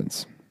that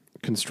happens.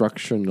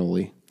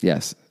 Constructionally.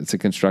 Yes, it's a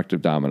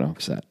constructive domino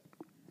set.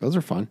 Those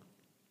are fun.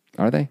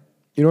 Are they?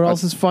 You know what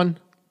else is fun?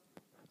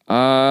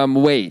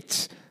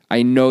 Wait.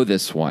 I know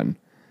this one.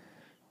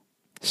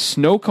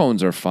 Snow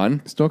cones are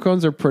fun. Snow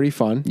cones are pretty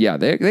fun. Yeah,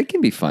 they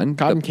can be fun.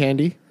 Cotton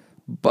candy.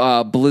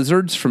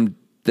 Blizzards from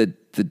the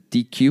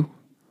DQ.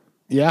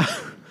 Yeah.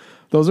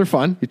 Those are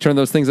fun. You turn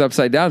those things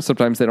upside down,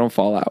 sometimes they don't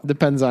fall out.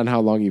 Depends on how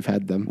long you've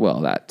had them.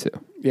 Well, that too.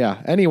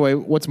 Yeah. Anyway,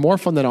 what's more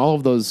fun than all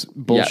of those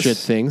bullshit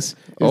Yes. things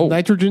is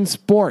Nitrogen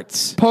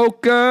Sports.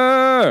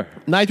 Poker.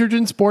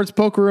 Nitrogen Sports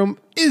Poker Room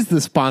is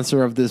the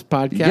sponsor of this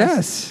podcast.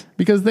 Yes.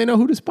 Because they know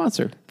who to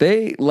sponsor.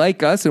 They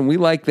like us and we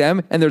like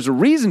them. And there's a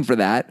reason for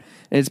that.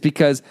 And it's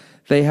because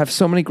they have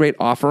so many great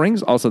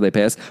offerings. Also, they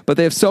pay us, but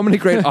they have so many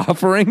great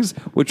offerings,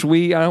 which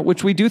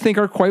we do think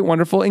are quite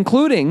wonderful,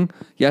 including,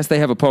 yes, they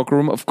have a poker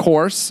room, of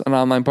course, an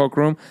online poker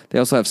room. They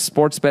also have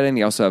sports betting.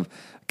 They also have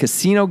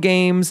casino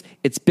games.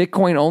 It's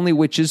Bitcoin only,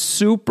 which is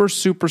super,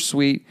 super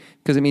sweet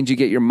because it means you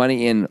get your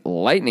money in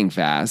lightning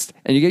fast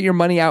and you get your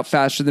money out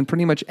faster than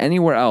pretty much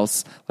anywhere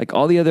else. Like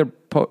all the other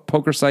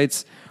poker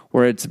sites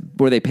where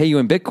they pay you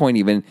in Bitcoin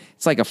even,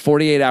 it's like a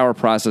 48-hour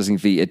processing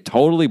fee. It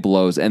totally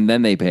blows, and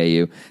then they pay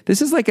you.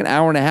 This is like an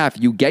hour and a half.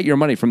 You get your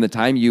money from the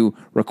time you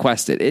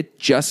request it. It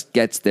just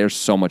gets there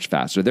so much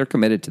faster. They're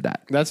committed to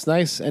that. That's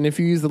nice. And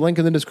if you use the link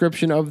in the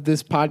description of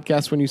this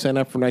podcast when you sign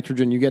up for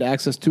Nitrogen, you get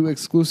access to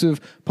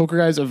exclusive Poker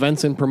Guys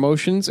events and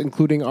promotions,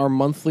 including our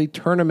monthly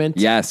tournament.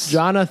 Yes.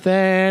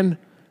 Jonathan.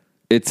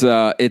 It's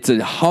a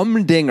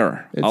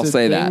humdinger. I'll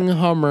say that.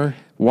 Hummer.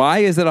 Why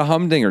is it a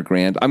humdinger,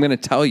 Grant? I'm going to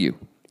tell you.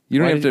 You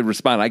don't have to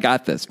respond. I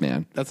got this,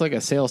 man. That's like a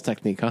sales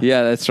technique, huh?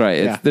 Yeah, that's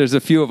right. Yeah. There's a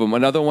few of them.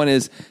 Another one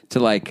is to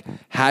like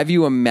have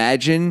you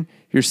imagine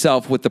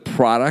yourself with the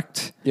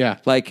product. Yeah.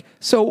 Like,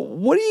 so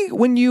what do you,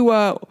 when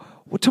you,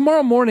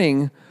 tomorrow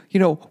morning, you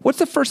know, what's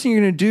the first thing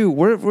you're going to do?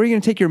 Where are you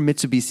going to take your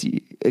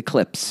Mitsubishi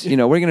Eclipse? You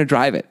know, where are you going to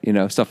drive it? You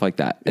know, stuff like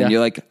that. And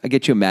you're like, I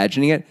get you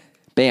imagining it.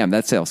 Bam,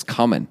 that sale's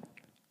coming.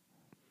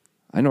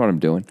 I know what I'm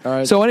doing. All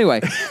right. So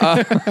anyway,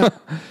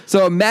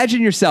 so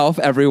imagine yourself,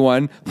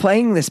 everyone,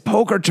 playing this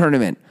poker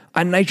tournament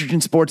on Nitrogen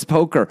Sports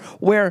Poker,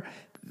 where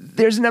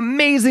there's an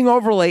amazing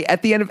overlay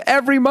at the end of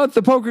every month.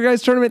 The Poker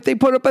Guys tournament, they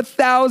put up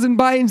 1,000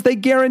 buy-ins. They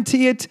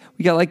guarantee it.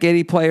 We got like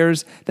 80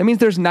 players. That means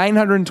there's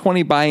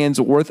 920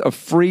 buy-ins worth of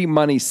free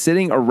money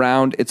sitting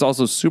around. It's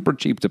also super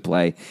cheap to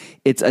play.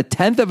 It's a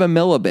tenth of a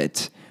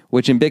millibit,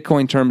 which in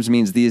Bitcoin terms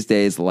means these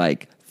days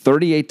like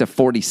 38 to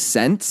 40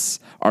 cents.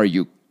 Are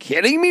you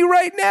kidding me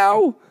right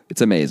now? It's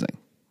amazing.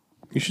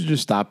 You should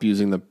just stop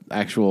using the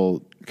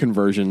actual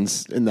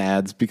conversions in the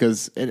ads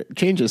because it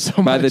changes so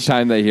much. By the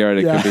time they hear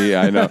it, could be,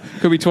 I know,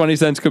 could be 20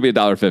 cents, could be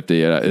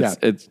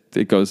 $1.50.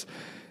 It goes,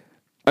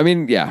 I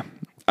mean, yeah.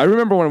 I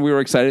remember when we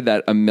were excited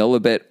that a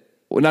millibit,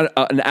 not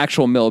an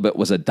actual millibit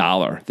was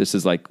 $1. This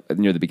is like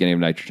near the beginning of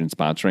Nitrogen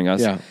sponsoring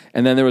us. Yeah.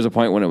 And then there was a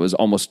point when it was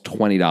almost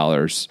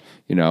 $20,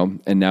 you know,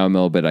 and now a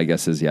millibit, I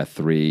guess, is,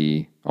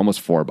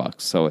 almost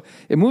 $4. So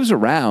it moves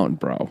around,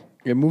 bro.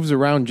 It moves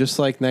around just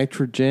like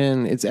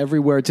nitrogen. It's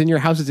everywhere. It's in your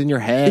house. It's in your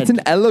head. It's an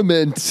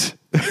element.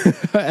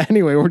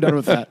 Anyway, we're done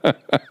with that.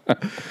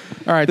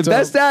 All right. The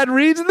best ad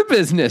reads in the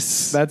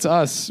business. That's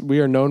us.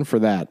 We are known for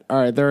that. All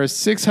right. There are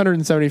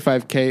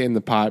 675K in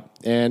the pot,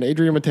 and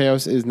Adrian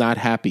Mateos is not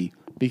happy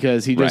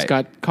because he just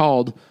got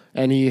called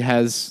and he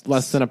has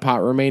less than a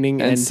pot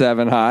remaining. And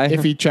 7 high.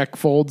 If he check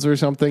folds or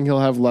something,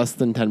 he'll have less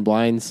than 10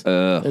 blinds.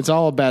 It's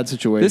all a bad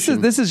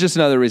situation. This is just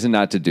another reason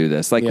not to do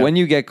this. Like when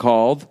you get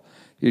called,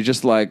 you're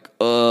just like,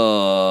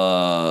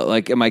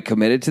 like, am I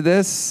committed to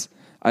this?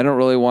 I don't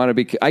really want to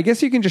be. I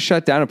guess you can just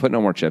shut down and put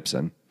no more chips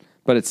in.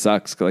 But it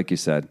sucks, like you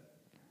said.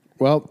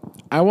 Well,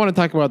 I want to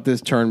talk about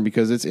this turn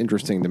because it's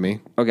interesting to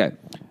me. Okay.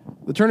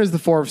 The turn is the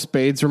 4 of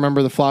spades.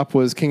 Remember, the flop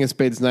was king of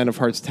spades, 9 of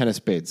hearts, 10 of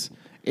spades.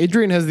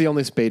 Adrian has the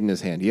only spade in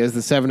his hand. He has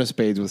the 7 of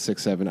spades with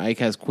 6-7. Ike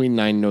has queen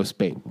 9, no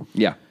spade.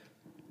 Yeah.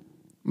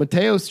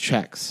 Mateos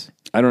checks.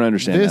 I don't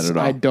understand This that at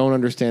all. I don't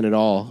understand at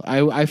all.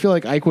 I feel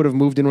like Ike would have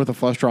moved in with a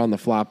flush draw on the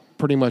flop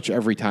pretty much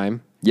every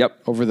time.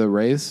 Yep. Over the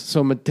raise.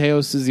 So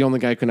Mateos is the only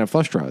guy who can have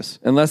flush draws.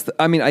 Unless,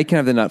 I can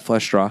have the nut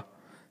flush draw,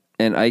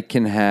 and I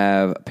can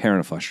have a pair and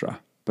a flush draw.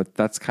 But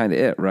that's kind of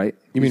it, right?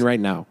 You mean right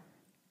now?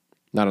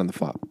 Not on the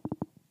flop.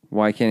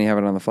 Why can't he have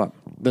it on the flop?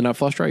 The nut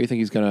flush draw, you think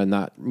he's going to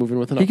not move in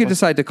with a nut He could flush?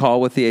 decide to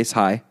call with the ace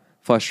high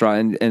flush draw,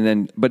 and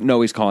then, but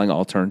no, he's calling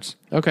all turns.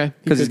 Okay.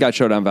 Because he's got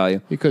showdown value.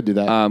 He could do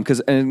that.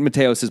 And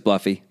Mateos is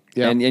bluffy.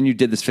 Yeah. And you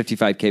did this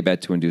 55K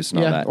bet to induce and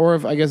all that. Or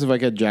if I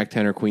get Jack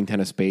 10 or Queen 10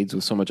 of spades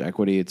with so much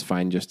equity, it's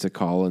fine just to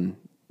call and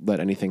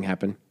let anything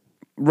happen.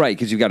 Right,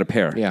 because you've got a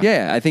pair.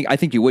 Yeah. I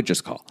think you would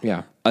just call.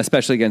 Yeah.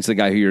 Especially against the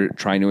guy who you're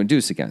trying to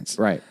induce against.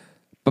 Right.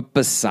 But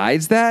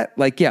besides that,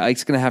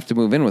 Ike's going to have to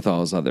move in with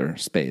all his other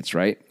spades,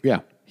 right?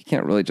 Yeah. He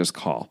can't really just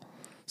call.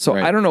 So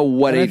Right. I don't know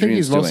what and Adrian's I think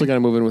he's doing. mostly going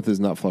to move in with his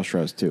nut flush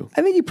draws too.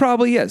 I think he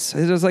probably is.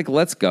 He's just like,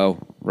 let's go,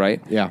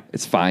 right? Yeah.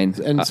 It's fine.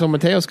 And so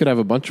Mateos could have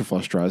a bunch of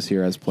flush draws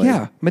here as played.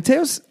 Yeah,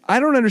 Mateos, I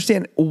don't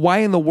understand why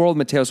in the world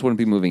Mateos wouldn't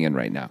be moving in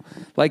right now.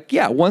 Like,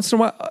 yeah, once in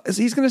a while,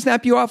 he's going to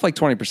snap you off like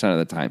 20% of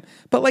the time.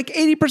 But like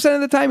 80%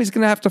 of the time, he's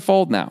going to have to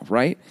fold now,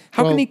 right?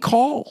 How can he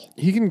call?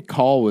 He can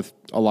call with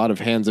a lot of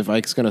hands. If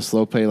Ike's going to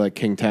slow play like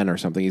King 10 or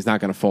something, he's not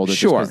going to fold it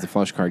just because the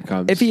flush card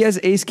comes. If he has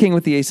ace king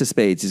with the ace of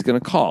spades, he's going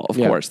to call, of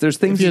course. There's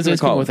things if he has he's going ace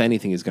to call king with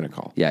anything, he's going to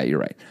call. Yeah, you're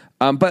right.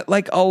 But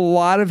like a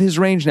lot of his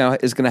range now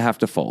is going to have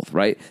to fold,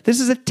 right? This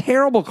is a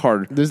terrible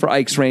card for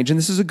Ike's range, and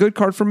this is a good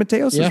card for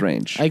Mateos'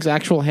 range. Ike's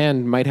actual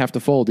hand might have to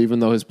fold, even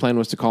though his plan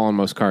was to call on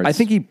most cards. I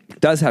think he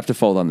does have to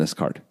fold on this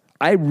card.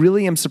 I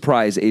really am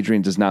surprised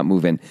Adrian does not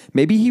move in.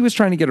 Maybe he was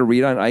trying to get a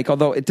read on Ike,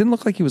 although it didn't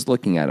look like he was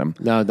looking at him.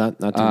 No, not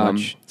too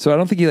much. So I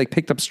don't think he like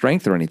picked up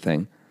strength or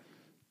anything.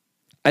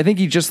 I think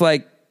he just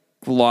like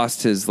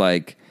lost his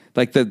like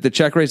the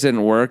check raise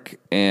didn't work,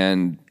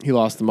 and He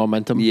lost the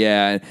momentum.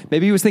 yeah,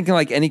 maybe he was thinking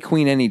like any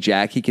queen, any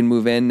jack he can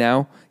move in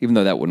now, even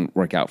though that wouldn't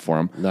work out for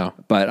him. No.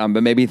 But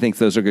maybe he thinks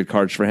those are good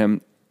cards for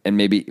him, and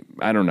maybe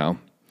I don't know.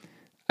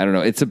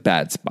 It's a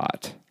bad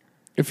spot.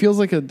 It feels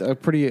like a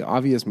pretty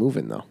obvious move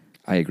in, though.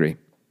 I agree.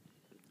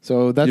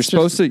 So that's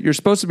You're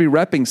supposed to be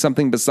repping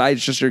something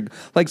besides just your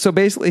like. So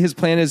basically, his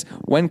plan is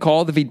when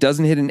called, if he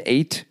doesn't hit an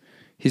 8,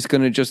 he's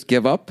going to just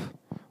give up,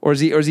 or is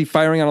he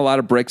firing on a lot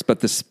of bricks?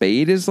 But the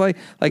spade is like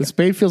the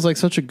spade feels like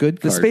such a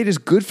good card. the spade is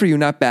good for you,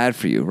 not bad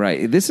for you,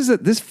 right?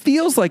 This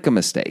feels like a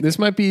mistake. This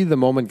might be the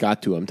moment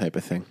got to him type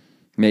of thing.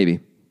 Maybe.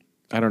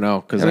 I don't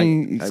know because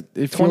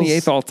He's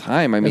 28th all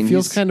time. I mean, it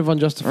feels he's kind of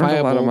unjustifiable. earned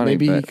a lot of money,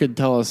 Maybe he but- could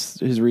tell us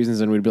his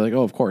reasons, and we'd be like,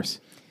 "Oh, of course."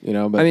 But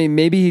I mean,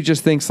 maybe he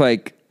just thinks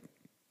like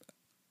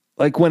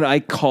when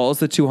Ike calls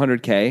the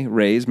 200K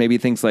raise, maybe he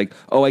thinks like,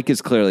 oh, Ike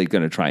is clearly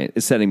going to try it.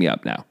 Is setting me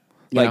up now.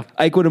 Like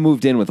Ike would have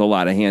moved in with a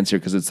lot of hands here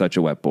because it's such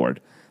a wet board.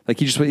 Like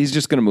he's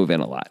just going to move in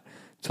a lot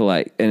to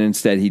like, and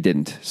instead he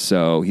didn't.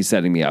 So he's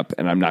setting me up,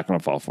 and I'm not going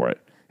to fall for it,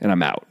 and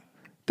I'm out.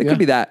 That could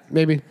be that.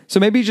 Maybe. So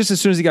maybe just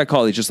as soon as he got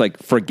called, he's just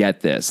like,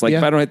 forget this. Like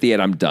if I don't hit the 8,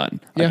 I'm done.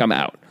 Like Yeah. I'm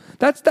out.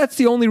 That's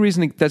the only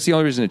reason. That's the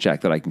only reason to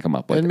check that I can come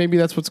up with. And maybe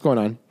that's what's going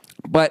on.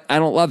 But I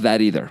don't love that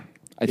either.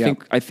 I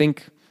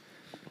think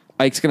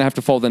Ike's going to have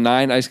to fold a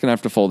 9. Ike's going to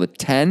have to fold a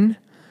 10.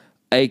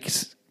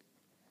 Ike's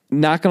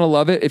not going to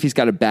love it if he's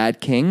got a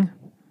bad king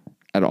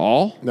at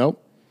all.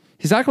 Nope.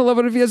 He's not going to love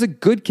it if he has a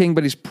good king,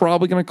 but he's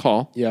probably going to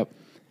call. Yep.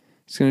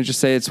 He's going to just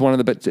say it's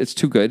it's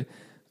too good.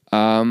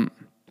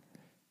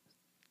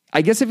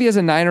 I guess if he has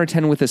a 9 or a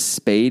 10 with a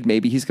spade,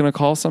 maybe he's going to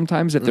call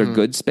sometimes if they're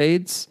good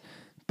spades.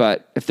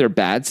 But if they're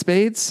bad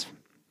spades,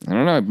 I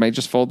don't know. I might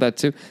just fold that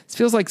too. It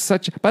feels like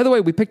such. By the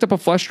way, we picked up a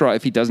flush draw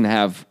if he doesn't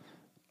have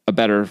a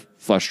better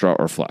flush draw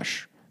or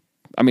flush.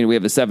 I mean, we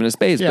have the 7 of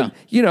spades, but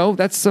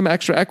that's some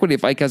extra equity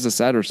if Ike has a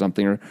set or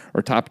something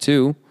or top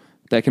 2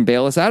 that can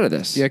bail us out of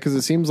this. Yeah, because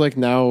it seems like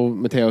now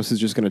Mateos is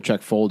just going to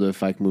check fold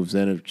if Ike moves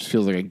in. It just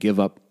feels like a give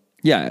up.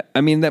 Yeah, I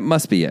mean, that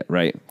must be it,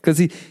 right? Because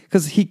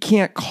he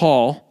can't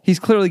call. He's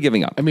clearly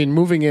giving up. I mean,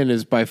 moving in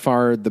is by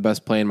far the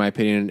best play in my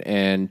opinion,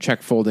 and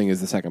check folding is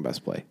the second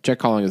best play. Check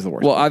calling is the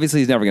worst. Well, obviously,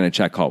 he's never going to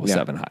check call with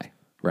 7 high.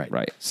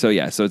 Right. So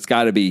it's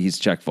got to be he's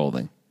check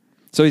folding.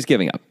 So he's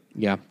giving up.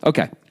 Yeah.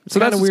 Okay. So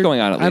that's what's weird.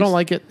 going on. At least. I don't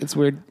like it. It's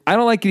weird. I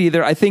don't like it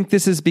either. I think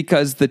this is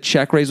because the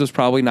check raise was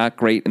probably not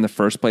great in the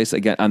first place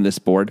again on this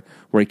board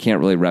where he can't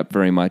really rep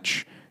very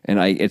much, and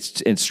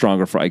it's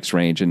stronger for Ike's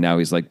range, and now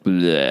he's like,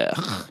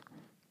 bleh,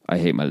 I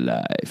hate my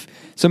life.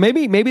 So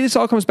maybe this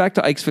all comes back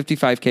to Ike's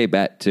 55K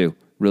bet too,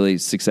 really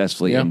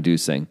successfully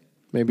inducing.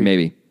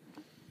 Maybe.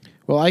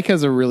 Well, Ike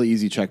has a really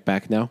easy check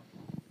back now.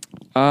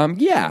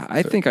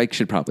 I think Ike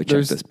should probably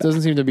check this back.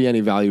 Doesn't seem to be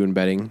any value in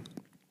betting.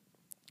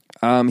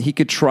 He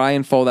could try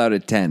and fold out a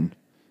 10,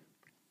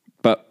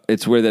 but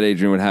it's weird that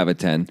Adrian would have a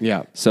 10.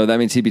 Yeah. So that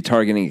means he'd be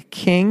targeting a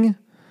king,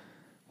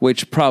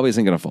 which probably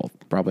isn't going to fold.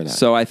 Probably not.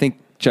 So I think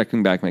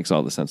checking back makes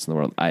all the sense in the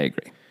world. I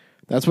agree.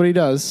 That's what he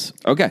does.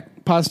 Okay.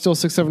 Pot's still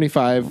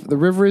 675. The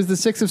river is the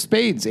 6 of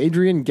spades.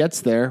 Adrian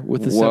gets there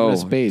with the 7 of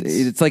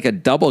spades. It's like a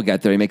double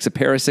get there. He makes a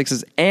pair of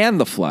 6s and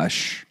the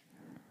flush.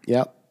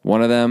 Yep.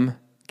 One of them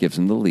gives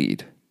him the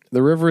lead.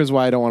 The river is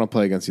why I don't want to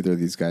play against either of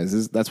these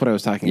guys. That's what I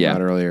was talking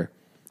about earlier.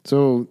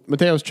 So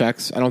Mateos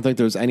checks. I don't think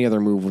there's any other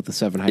move with the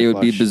 7 high flush. It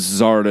would be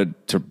bizarre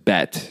to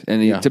bet.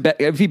 And to bet,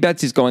 if he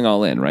bets, he's going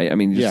all in, right? I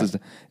mean,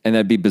 and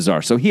that'd be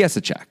bizarre. So he has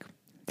to check.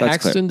 That's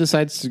Paxton clear.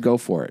 decides to go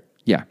for it.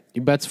 Yeah. He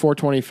bets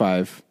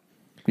 425.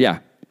 Yeah.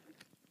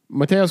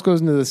 Mateos goes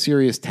into the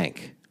serious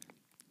tank.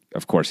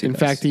 Of course he does. In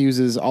fact, he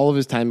uses all of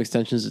his time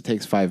extensions. It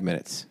takes 5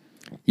 minutes.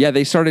 Yeah,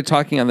 they started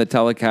talking on the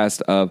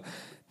telecast of,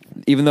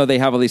 even though they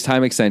have all these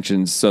time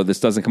extensions, so this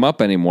doesn't come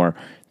up anymore,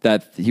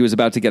 that he was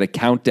about to get a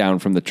countdown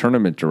from the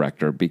tournament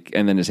director,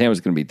 and then his hand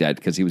was going to be dead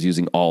because he was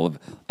using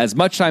as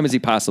much time as he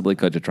possibly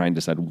could to try and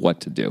decide what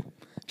to do.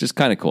 Just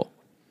kind of cool.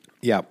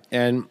 Yeah,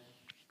 and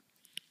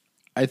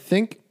I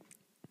think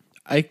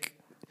Ike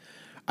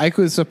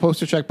was supposed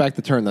to check back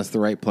the turn. That's the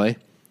right play.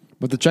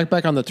 But the check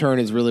back on the turn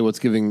is really what's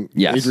giving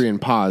Adrian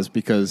pause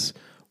because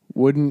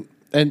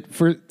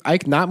for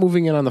Ike not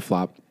moving in on the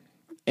flop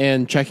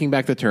and checking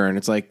back the turn,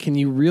 it's like, can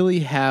you really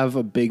have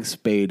a big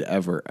spade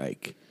ever,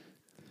 Ike?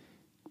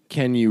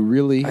 Can you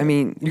really? I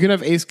mean, you can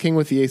have ace king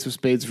with the ace of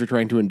spades if you're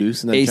trying to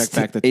induce, and then check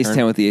back the turn. Ace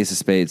 10 with the ace of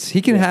spades.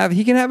 He can have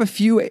a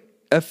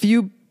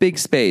few big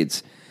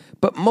spades,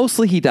 but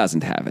mostly he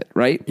doesn't have it,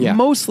 right? Yeah.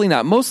 Mostly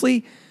not.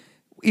 Mostly,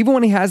 even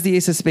when he has the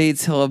ace of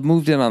spades, he'll have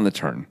moved in on the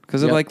turn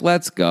because they're like,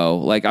 let's go.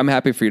 Like, I'm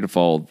happy for you to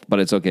fold, but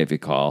it's okay if you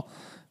call,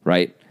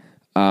 right?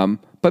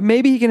 But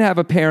maybe he can have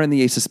a pair in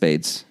the ace of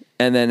spades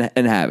and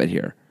have it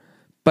here.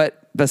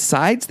 But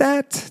besides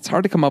that, it's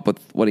hard to come up with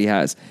what he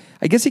has.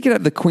 I guess he could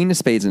have the queen of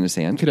spades in his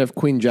hand. Could have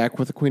queen jack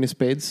with the queen of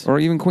spades. Or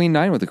even queen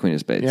 9 with the queen of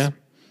spades. Yeah.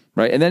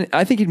 right? And then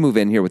I think he'd move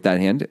in here with that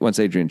hand once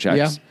Adrian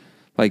checks. Yeah.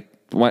 Like,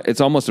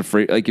 it's almost a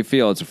free, like you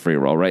feel it's a free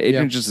roll, right?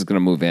 Adrian Yeah. just is going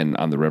to move in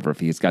on the river if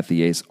he's got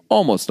the ace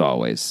almost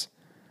always.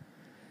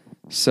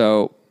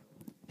 So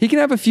he can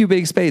have a few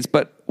big spades,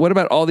 but what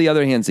about all the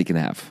other hands he can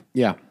have?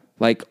 Yeah.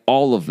 Like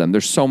all of them.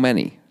 There's so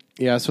many.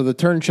 Yeah, so the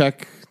turn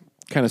check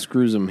kind of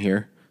screws him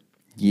here.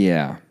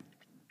 Yeah.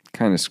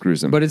 Kind of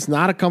screws him. But it's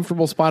not a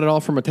comfortable spot at all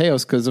for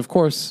Mateos because, of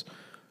course,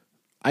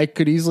 I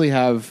could easily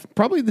have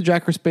probably the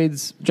Jack of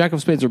Spades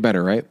are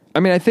better, right? I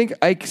mean, I think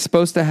Ike's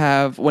supposed to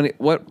have,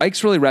 what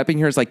Ike's really repping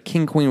here is like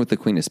King Queen with the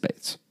Queen of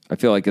Spades. I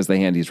feel like is the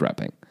hand he's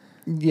repping.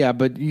 Yeah,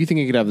 but you think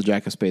he could have the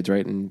Jack of Spades,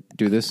 right, and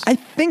do this? I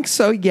think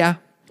so, yeah.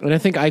 And I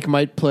think Ike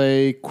might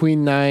play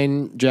Queen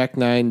 9, Jack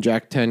 9,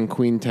 Jack 10,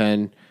 Queen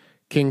 10,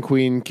 King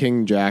Queen,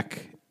 King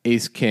Jack,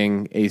 Ace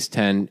King, Ace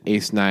 10,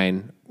 Ace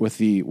 9, with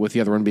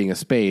the other one being a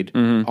spade,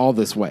 all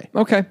this way.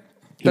 Okay.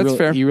 That's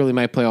fair. He really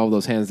might play all of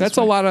those hands. That's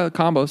a lot of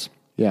combos.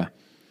 Yeah.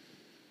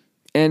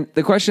 And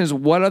the question is,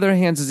 what other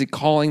hands is he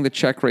calling the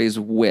check raise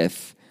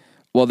with?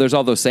 Well, there's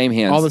all those same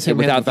hands. All the same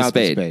without hands the without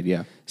spade. the spade,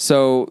 yeah.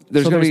 So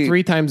there's going to be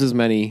 3 times as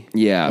many.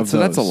 Yeah, of so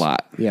that's a those.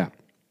 lot. Yeah.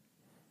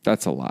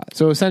 That's a lot.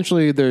 So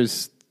essentially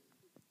there's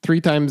 3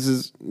 times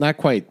is not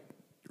quite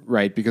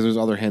right because there's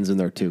other hands in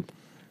there too.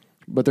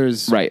 But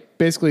there's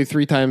basically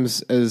 3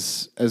 times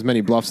as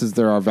many bluffs as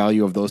there are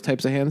value of those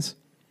types of hands.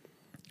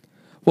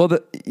 Well,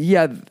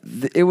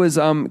 it was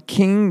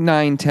King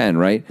 9, 10,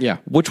 right? Yeah.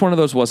 Which one of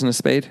those wasn't a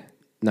spade?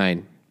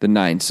 9. The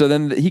 9. So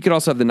then he could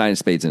also have the 9 of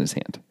spades in his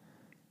hand.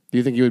 Do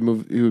you think he would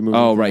move? He would move.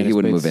 Oh, right. He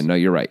wouldn't move in. No,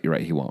 you're right. You're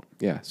right. He won't.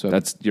 Yeah. So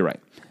you're right.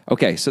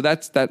 Okay. So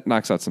that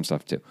knocks out some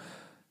stuff too.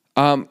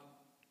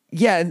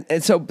 Yeah.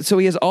 And so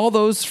he has all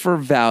those for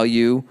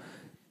value.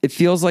 It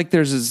feels like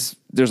there's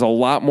a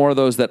lot more of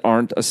those that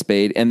aren't a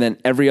spade. And then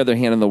every other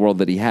hand in the world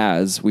that he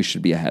has, we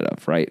should be ahead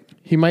of, right?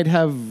 He might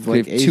have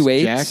like have 2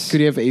 Ace Jack. eights? Could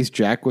he have Ace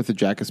Jack with the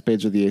Jack of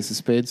Spades or the Ace of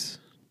Spades?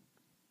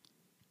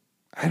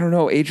 I don't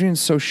know.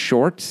 Adrian's so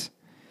short.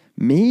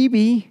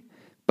 Maybe.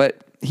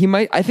 But he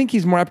might. I think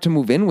he's more apt to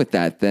move in with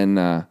that than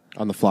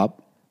On the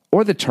flop?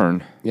 or the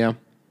turn, Yeah.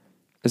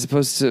 as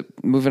opposed to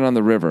moving on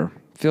the river.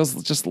 Feels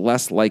just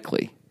less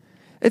likely.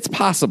 It's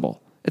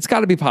possible. It's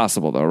got to be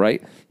possible, though,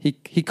 right?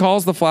 He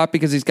calls the flop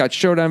because he's got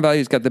showdown value.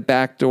 He's got the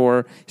back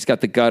door. He's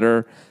got the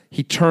gutter.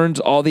 He turns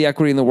all the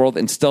equity in the world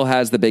and still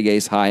has the big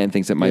ace high and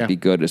thinks it might be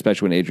good,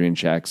 especially when Adrian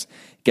checks.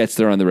 Gets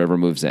there on the river,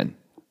 moves in.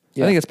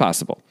 I think it's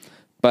possible.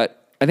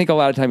 But I think a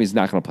lot of time he's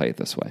not going to play it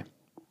this way.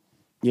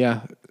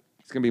 Yeah.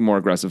 He's going to be more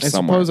aggressive I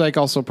somewhere. suppose Ike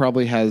also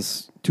probably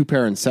has 2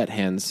 pair and set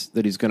hands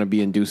that he's going to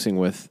be inducing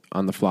with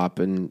on the flop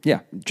and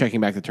checking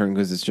back the turn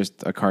because it's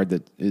just a card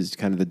that is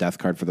kind of the death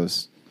card for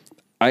those.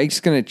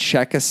 Ike's going to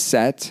check a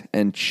set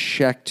and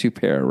check 2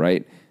 pair,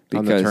 right?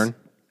 On the turn?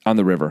 On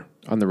the river.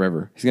 On the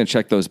river. He's going to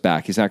check those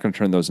back. He's not going to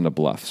turn those into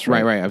bluffs,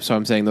 right? Right. So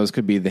I'm saying those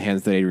could be the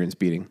hands that Adrian's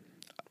beating.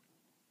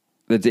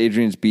 That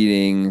Adrian's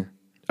beating.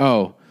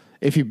 Oh,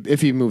 if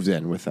he moves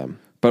in with them.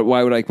 But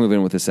why would Ike move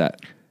in with a set?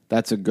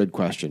 That's a good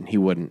question. He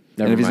wouldn't.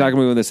 And if he's not going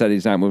to move in with a set,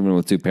 he's not moving in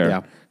with 2 pair.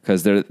 Yeah.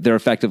 Because they're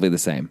effectively the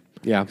same.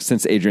 Yeah.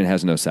 Since Adrian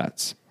has no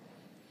sets.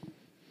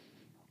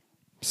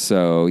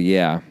 So,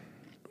 yeah.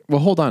 Well,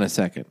 hold on a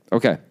second.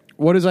 Okay.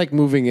 What is Ike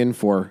moving in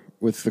for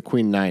with the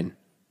Queen 9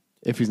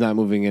 if he's not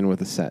moving in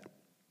with a set?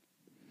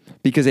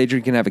 Because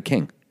Adrian can have a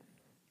king.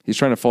 He's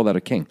trying to fold out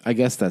a king. I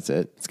guess that's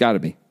it. It's got to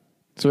be.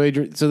 So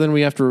then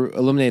we have to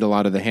eliminate a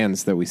lot of the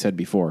hands that we said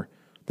before.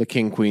 The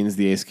King Queens,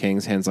 the Ace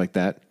Kings, hands like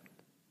that.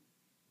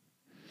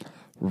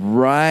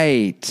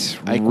 Right.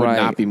 Ike would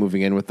not be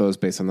moving in with those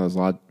based on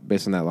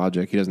that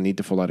logic. He doesn't need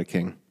to fold out a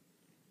king.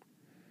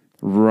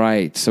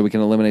 Right. So we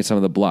can eliminate some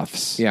of the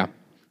bluffs. Yeah.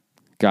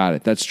 Got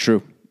it. That's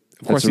true.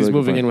 Of course, he's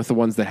moving in with the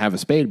ones that have a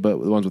spade,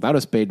 but the ones without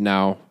a spade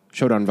now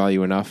showdown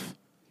value enough,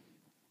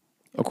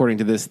 according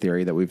to this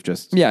theory that we've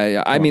just.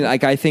 Yeah. I mean,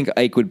 I think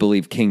Ike would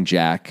believe King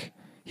Jack.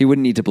 He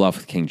wouldn't need to bluff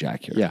with King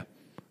Jack here. Yeah.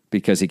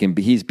 Because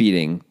he's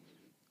beating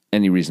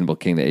any reasonable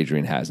king that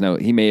Adrian has. Now,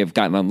 he may have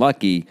gotten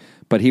unlucky,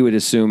 but he would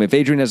assume if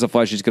Adrian has a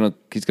flush, he's gonna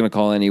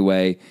call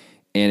anyway,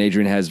 and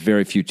Adrian has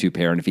very few 2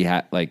 pair, and if he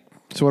had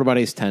So what about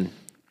Ace 10?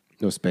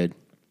 No spade.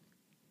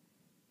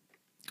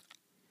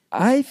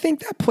 I think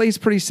that plays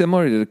pretty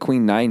similar to the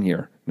Queen 9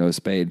 here. No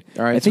spade.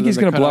 All right. I think he's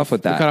going to bluff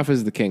with that. The cutoff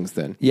is the kings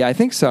then. Yeah, I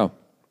think so.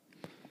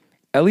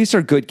 At least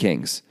our good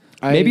kings.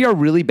 Maybe our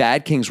really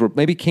bad kings were,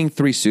 maybe King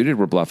 3 suited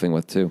we're bluffing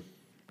with too.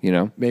 You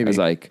know? Maybe.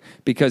 As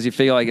because you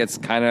feel like it's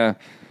kind of.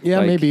 Yeah,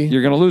 maybe.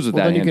 You're going to lose with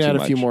that Then you hand can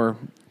add too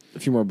a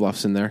few more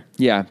bluffs in there.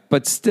 Yeah,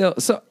 but still,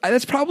 so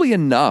that's probably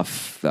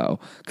enough though.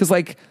 Because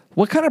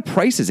what kind of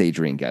price is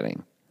Adrian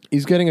getting?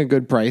 He's getting a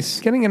good price.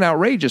 He's getting an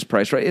outrageous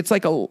price, right? It's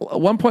like a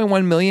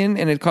 1.1 million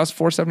and it costs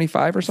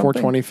 475 or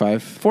something.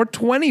 425.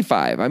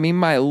 425. I mean,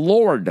 my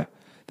Lord,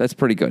 that's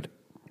pretty good.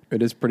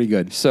 It is pretty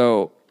good.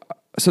 So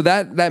So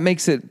that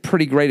makes it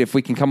pretty great if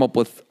we can come up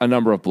with a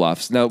number of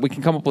bluffs. Now we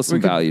can come up with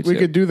some value too. We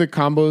could do the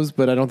combos,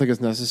 but I don't think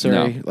it's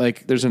necessary. No,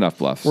 like there's enough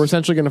bluffs. We're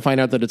essentially going to find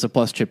out that it's a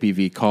plus chip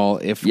EV call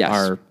if Yes.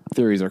 our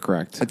theories are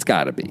correct. It's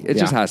got to be. It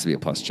just has to be a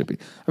plus chippy.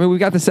 I mean, we've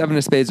got the 7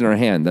 of spades in our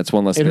hand. That's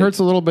one less. It spade. hurts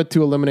a little bit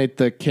to eliminate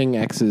the king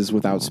X's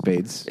without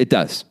spades, It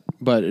does.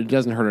 but it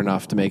doesn't hurt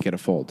enough to make it a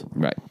fold.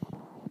 Right.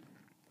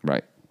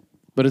 Right.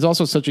 But it's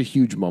also such a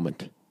huge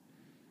moment,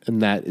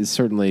 and that is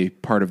certainly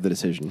part of the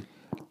decision.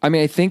 I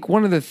mean, I think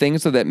one of the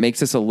things though, that makes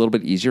this a little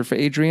bit easier for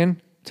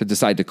Adrian to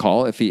decide to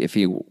call if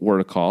he were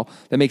to call,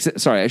 that makes it,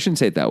 sorry, I shouldn't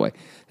say it that way.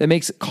 That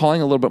makes calling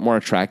a little bit more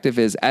attractive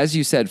is, as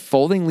you said,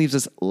 folding leaves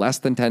us less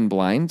than 10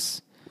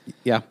 blinds.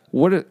 Yeah.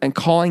 And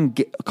calling,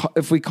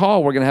 if we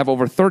call, we're going to have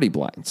over 30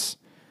 blinds.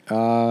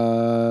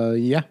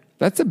 Yeah.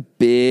 That's a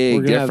big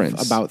We're gonna difference.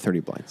 have about 30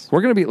 blinds.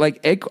 We're going to be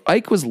like,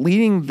 Ike was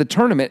leading the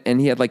tournament and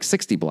he had like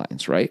 60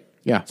 blinds, right?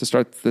 Yeah. To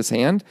start this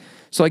hand.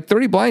 So like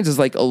 30 blinds is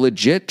like a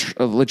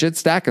legit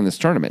stack in this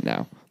tournament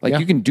now. Like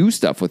you can do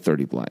stuff with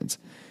 30 blinds.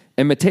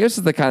 And Mateos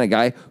is the kind of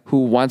guy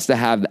who wants to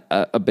have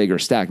a bigger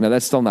stack. Now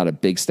that's still not a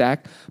big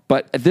stack,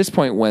 but at this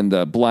point when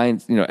the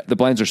blinds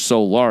are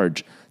so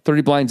large,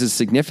 30 blinds is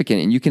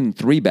significant, and you can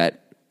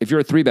 3-bet. If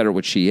you're a 3-better,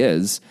 which she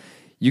is,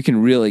 you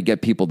can really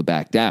get people to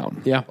back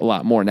down a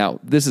lot more. Now,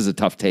 this is a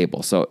tough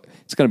table, so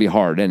it's going to be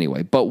hard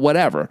anyway, but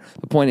whatever.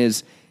 The point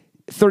is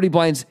 30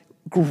 blinds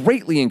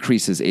greatly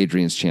increases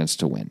Adrian's chance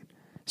to win.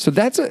 So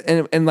that's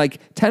and like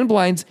 10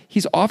 blinds,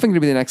 he's often going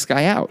to be the next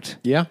guy out.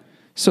 Yeah.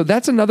 So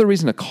that's another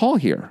reason to call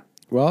here.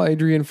 Well,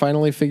 Adrian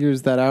finally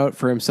figures that out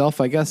for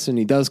himself, I guess, and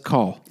he does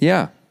call.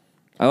 Yeah.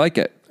 I like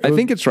it. I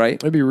think it's right.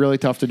 It'd be really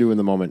tough to do in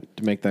the moment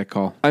to make that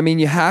call. I mean,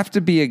 you have to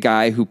be a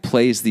guy who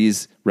plays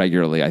these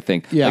regularly, I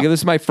think. Yeah. Like, if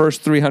this is my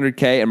first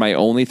 300K and my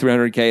only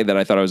 300K that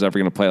I thought I was ever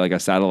going to play, like I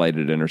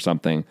satellited in or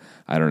something.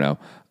 I don't know.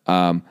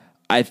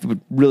 I would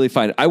really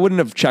find, I wouldn't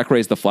have check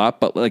raised the flop,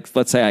 but like,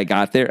 let's say I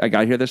got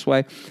here this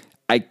way.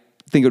 I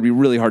think it would be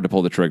really hard to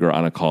pull the trigger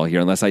on a call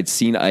here unless I'd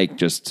seen Ike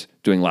just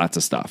doing lots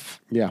of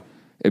stuff. Yeah.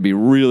 It'd be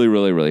really,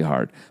 really, really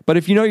hard. But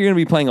if you know you're going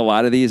to be playing a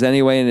lot of these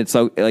anyway, and it's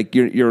so like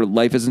your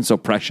life isn't so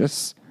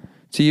precious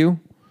to you,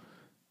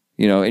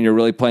 and you're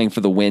really playing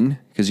for the win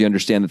because you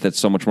understand that that's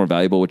so much more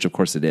valuable, which of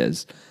course it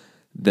is.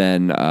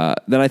 Then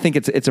I think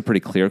it's a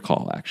pretty clear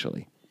call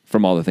actually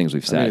from all the things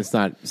we've said.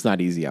 I mean, it's not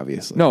easy,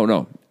 obviously.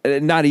 No,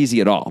 not easy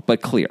at all,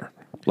 but clear.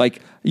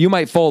 Like you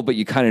might fold, but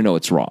you kind of know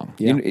it's wrong.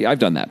 Yeah. I've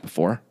done that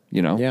before.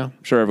 Yeah.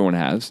 I'm sure everyone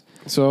has.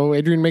 So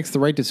Adrian makes the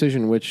right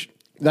decision, which.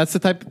 That's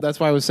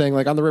why I was saying,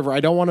 like, on the river, I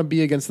don't want to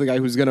be against the guy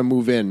who's going to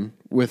move in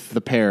with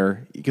the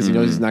pair because he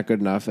knows he's not good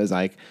enough as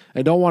Ike.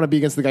 I don't want to be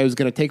against the guy who's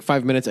going to take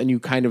 5 minutes and you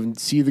kind of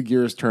see the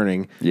gears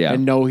turning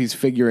and know he's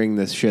figuring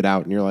this shit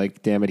out. And you're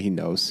like, damn it, he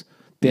knows.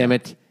 Damn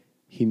it,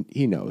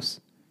 he knows.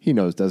 He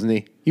knows, doesn't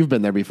he? You've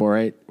been there before,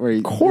 right? Where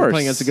you're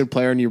playing against a good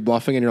player and you're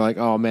bluffing and you're like,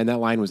 oh, man, that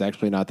line was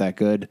actually not that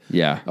good.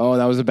 Yeah. Oh,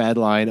 that was a bad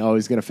line. Oh,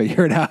 he's going to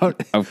figure it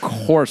out. Of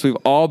course, we've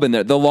all been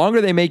there. The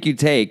longer they make you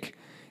take...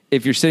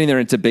 If you're sitting there,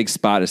 it's a big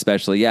spot,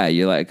 especially. Yeah,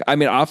 you're like. I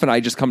mean, often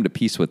I just come to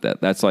peace with it.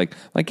 That's like,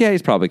 yeah,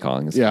 he's probably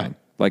calling. It's fine.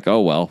 Like,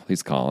 oh well,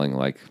 he's calling.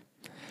 Like,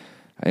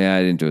 yeah,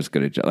 I didn't do as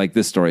good a job. Like,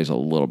 this story is a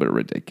little bit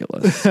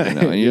ridiculous,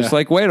 And you're just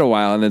like, wait a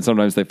while, and then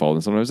sometimes they fold,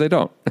 and sometimes they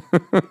don't.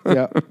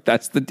 Yeah,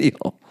 that's the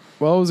deal.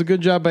 Well, it was a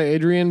good job by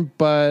Adrian,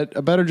 but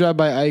a better job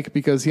by Ike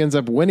because he ends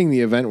up winning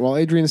the event while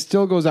Adrian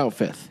still goes out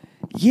 5th.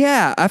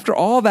 Yeah, after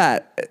all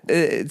that,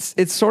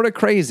 it's sort of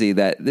crazy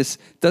that this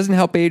doesn't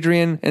help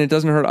Adrian and it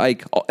doesn't hurt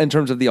Ike in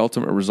terms of the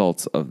ultimate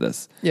results of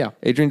this. Yeah.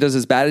 Adrian does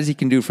as bad as he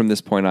can do from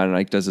this point on, and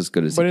Ike does as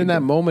good as he can do. But in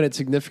that moment, it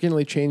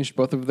significantly changed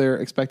both of their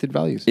expected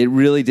values. It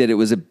really did. It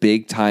was a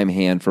big time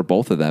hand for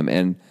both of them.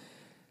 And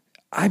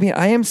I mean,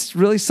 I am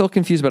really still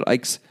confused about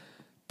Ike's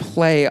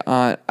play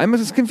on... I'm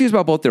just confused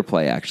about both their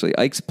play, actually.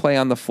 Ike's play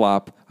on the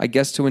flop, I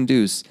guess to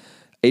induce...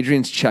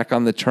 Adrian's check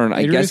on the turn.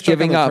 I guess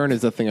giving up. Turn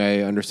is the thing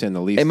I understand the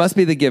least. It must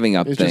be the giving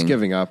up thing. It's just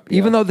giving up.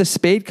 Even though the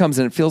spade comes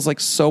in, it feels like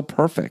so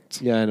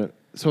perfect. Yeah, and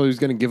so he's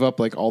going to give up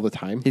like all the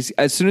time.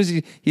 As soon as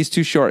he's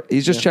too short,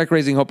 he's just check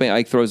raising, hoping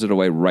Ike throws it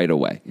away right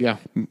away. Yeah.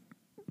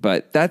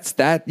 But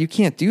you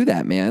can't do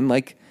that, man.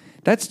 Like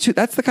that's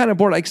the kind of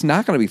board Ike's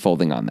not going to be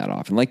folding on that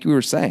often. Like you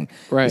were saying,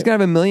 right? He's going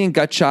to have a million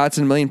gut shots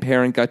and a million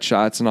parent gut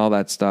shots and all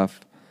that stuff.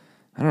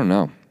 I don't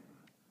know.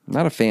 I'm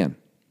not a fan.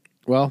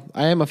 Well,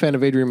 I am a fan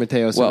of Adrian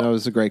Mateos, and that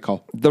was a great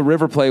call. The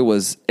river play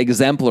was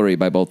exemplary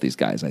by both these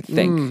guys, I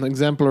think.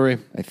 Exemplary.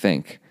 I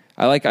think.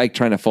 I like Ike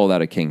trying to fold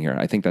out a king here.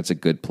 I think that's a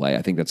good play.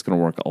 I think that's going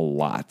to work a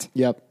lot.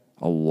 Yep.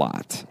 A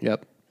lot.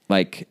 Yep.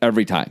 Like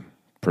every time,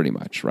 pretty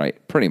much, right?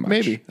 Pretty much.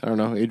 Maybe. I don't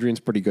know. Adrian's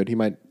pretty good. He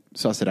might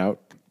suss it out.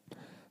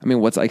 I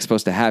mean, what's Ike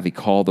supposed to have? He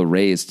called the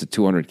raise to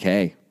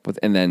 200K,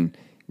 and then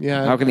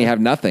how can he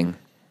have nothing?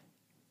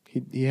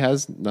 He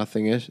has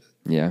nothing-ish.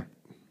 Yeah.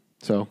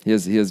 So he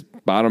has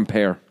bottom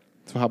pair.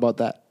 So how about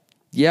that?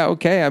 Yeah,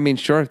 okay. I mean,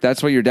 sure.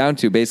 That's what you're down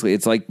to. Basically,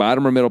 it's like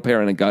bottom or middle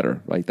pair and a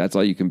gutter. Like that's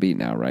all you can beat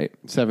now, right?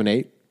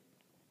 7-8.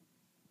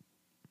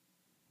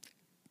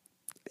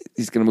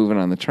 He's going to move it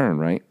on the turn,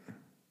 right?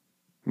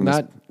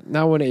 Not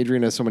when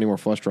Adrian has so many more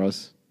flush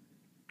draws.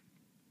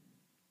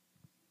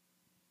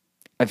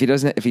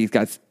 if he's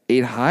got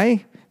 8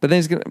 high, but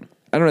then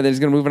then he's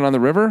gonna move it on the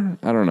river.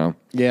 I don't know.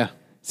 Yeah.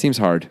 Seems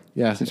hard.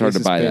 Yeah. Seems hard to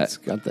buy that.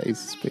 Got the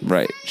ace of spades.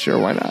 Right. Sure.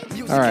 Why not?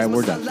 All right,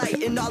 we're done.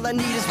 Okay. And all I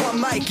need is one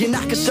mic, and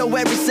I can show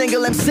every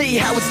single MC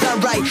how it's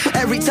done right.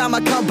 Every time I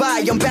come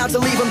by, I'm bound to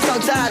leave them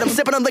tongue-tied. I'm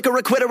sipping on liquor,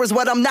 a quitter is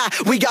what I'm not.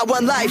 We got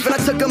one life, and I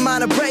took a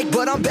minor break,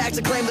 but I'm back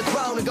to claim the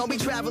throne. And gonna be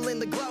traveling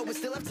the globe, and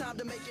still have time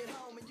to make